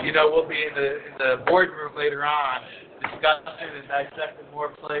 And, we'll be in the boardroom later on discussing and dissecting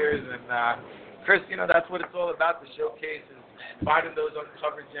more players. And, Chris, that's what it's all about, the showcase is finding those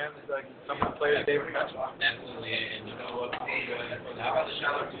uncovered gems like some of the players they were touching on. Absolutely, and how about the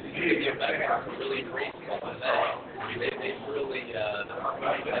shout out to the media that really embraced what was that? They really,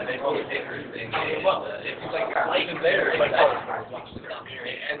 they really take everything. It's like even there, and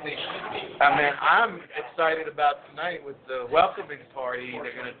they should be. I'm excited about tonight with the welcoming party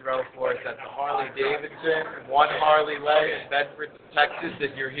they're going to throw for us at the Harley Davidson, One Harley Way in Bedford, Texas.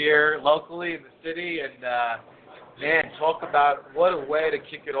 If you're here locally in the city, and man, talk about what a way to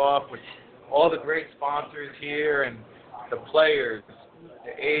kick it off with all the great sponsors here and the players,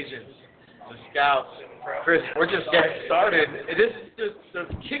 the agents, the scouts. Chris, we're just getting started. This is just the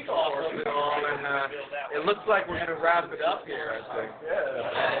kickoff of it all, and it looks like we're going to wrap it up here, I think.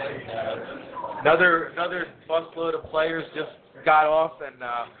 Yeah. Another busload of players just got off, and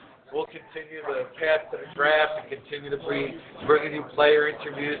we'll continue the path to the draft and continue to bring you player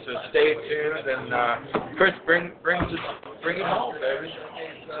interviews, so stay tuned. And Chris, bring it home, baby.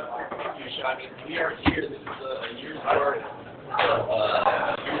 I mean, we are here. This is a year's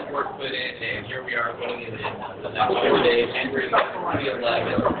work put in, and here we are going in the next 4 days, January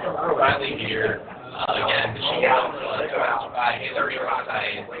 2011, finally here. Again, the show sponsored by Hillary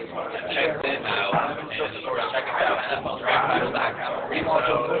Rothschild. Check them out, and of course, check us out at NFLDraftBible.com. Read the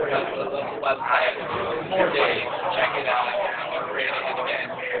website, 4 days, check it out. rated, and again,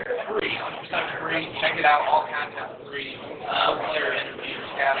 free, 100% free. Check it out, all content free. Player interviews,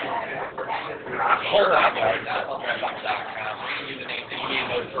 whole lot more at DredBox.com. You can use the name that you need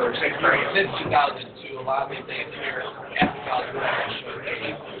those for experience since 2002. A lot of these days here at the College Gridiron Showcase,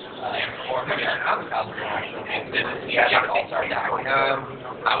 and for more information on the College Gridiron Showcase, visit CJAllStar.com.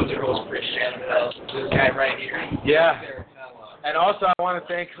 I was your host, Christian. This guy right here. Yeah. And also, I want to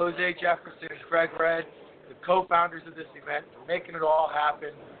thank Jose Jefferson and Craig Red, the co-founders of this event, for making it all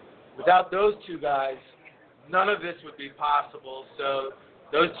happen. Without those two guys, none of this would be possible. So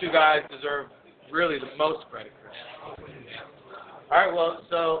those two guys deserve really the most credit for that. All right, well,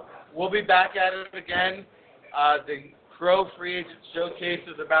 so we'll be back at it again. The Pro Free Agent Showcase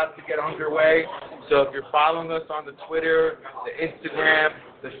is about to get underway. So if you're following us on the Twitter, the Instagram,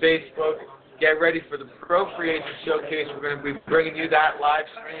 the Facebook, get ready for the Pro Free Agent Showcase. We're going to be bringing you that live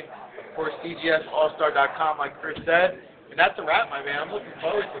stream for CGSAllStar.com, like Chris said. And that's a wrap, my man. I'm looking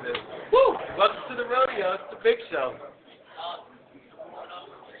forward to this. Woo! Welcome to the rodeo. It's the big show.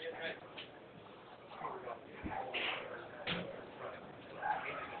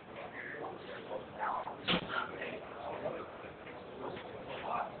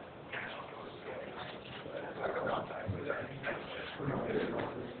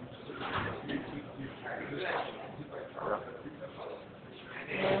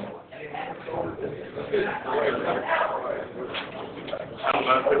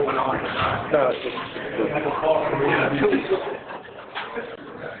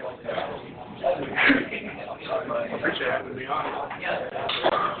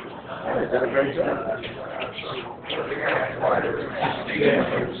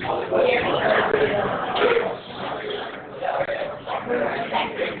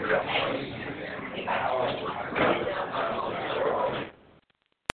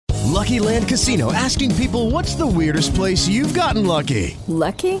 Lucky Land Casino, asking people, what's the weirdest place you've gotten lucky?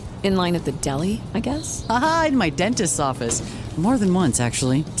 Lucky? In line at the deli, I guess? Aha, in my dentist's office. More than once,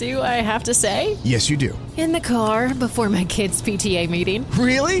 actually. Do I have to say? Yes, you do. In the car before my kids' PTA meeting.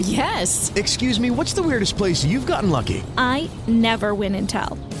 Really? Yes. Excuse me, what's the weirdest place you've gotten lucky? I never win and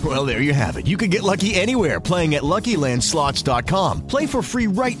tell. Well, there you have it. You can get lucky anywhere, playing at LuckyLandSlots.com. Play for free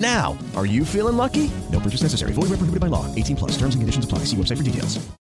right now. Are you feeling lucky? No purchase necessary. Void where prohibited by law. 18+. Terms and conditions apply. See website for details.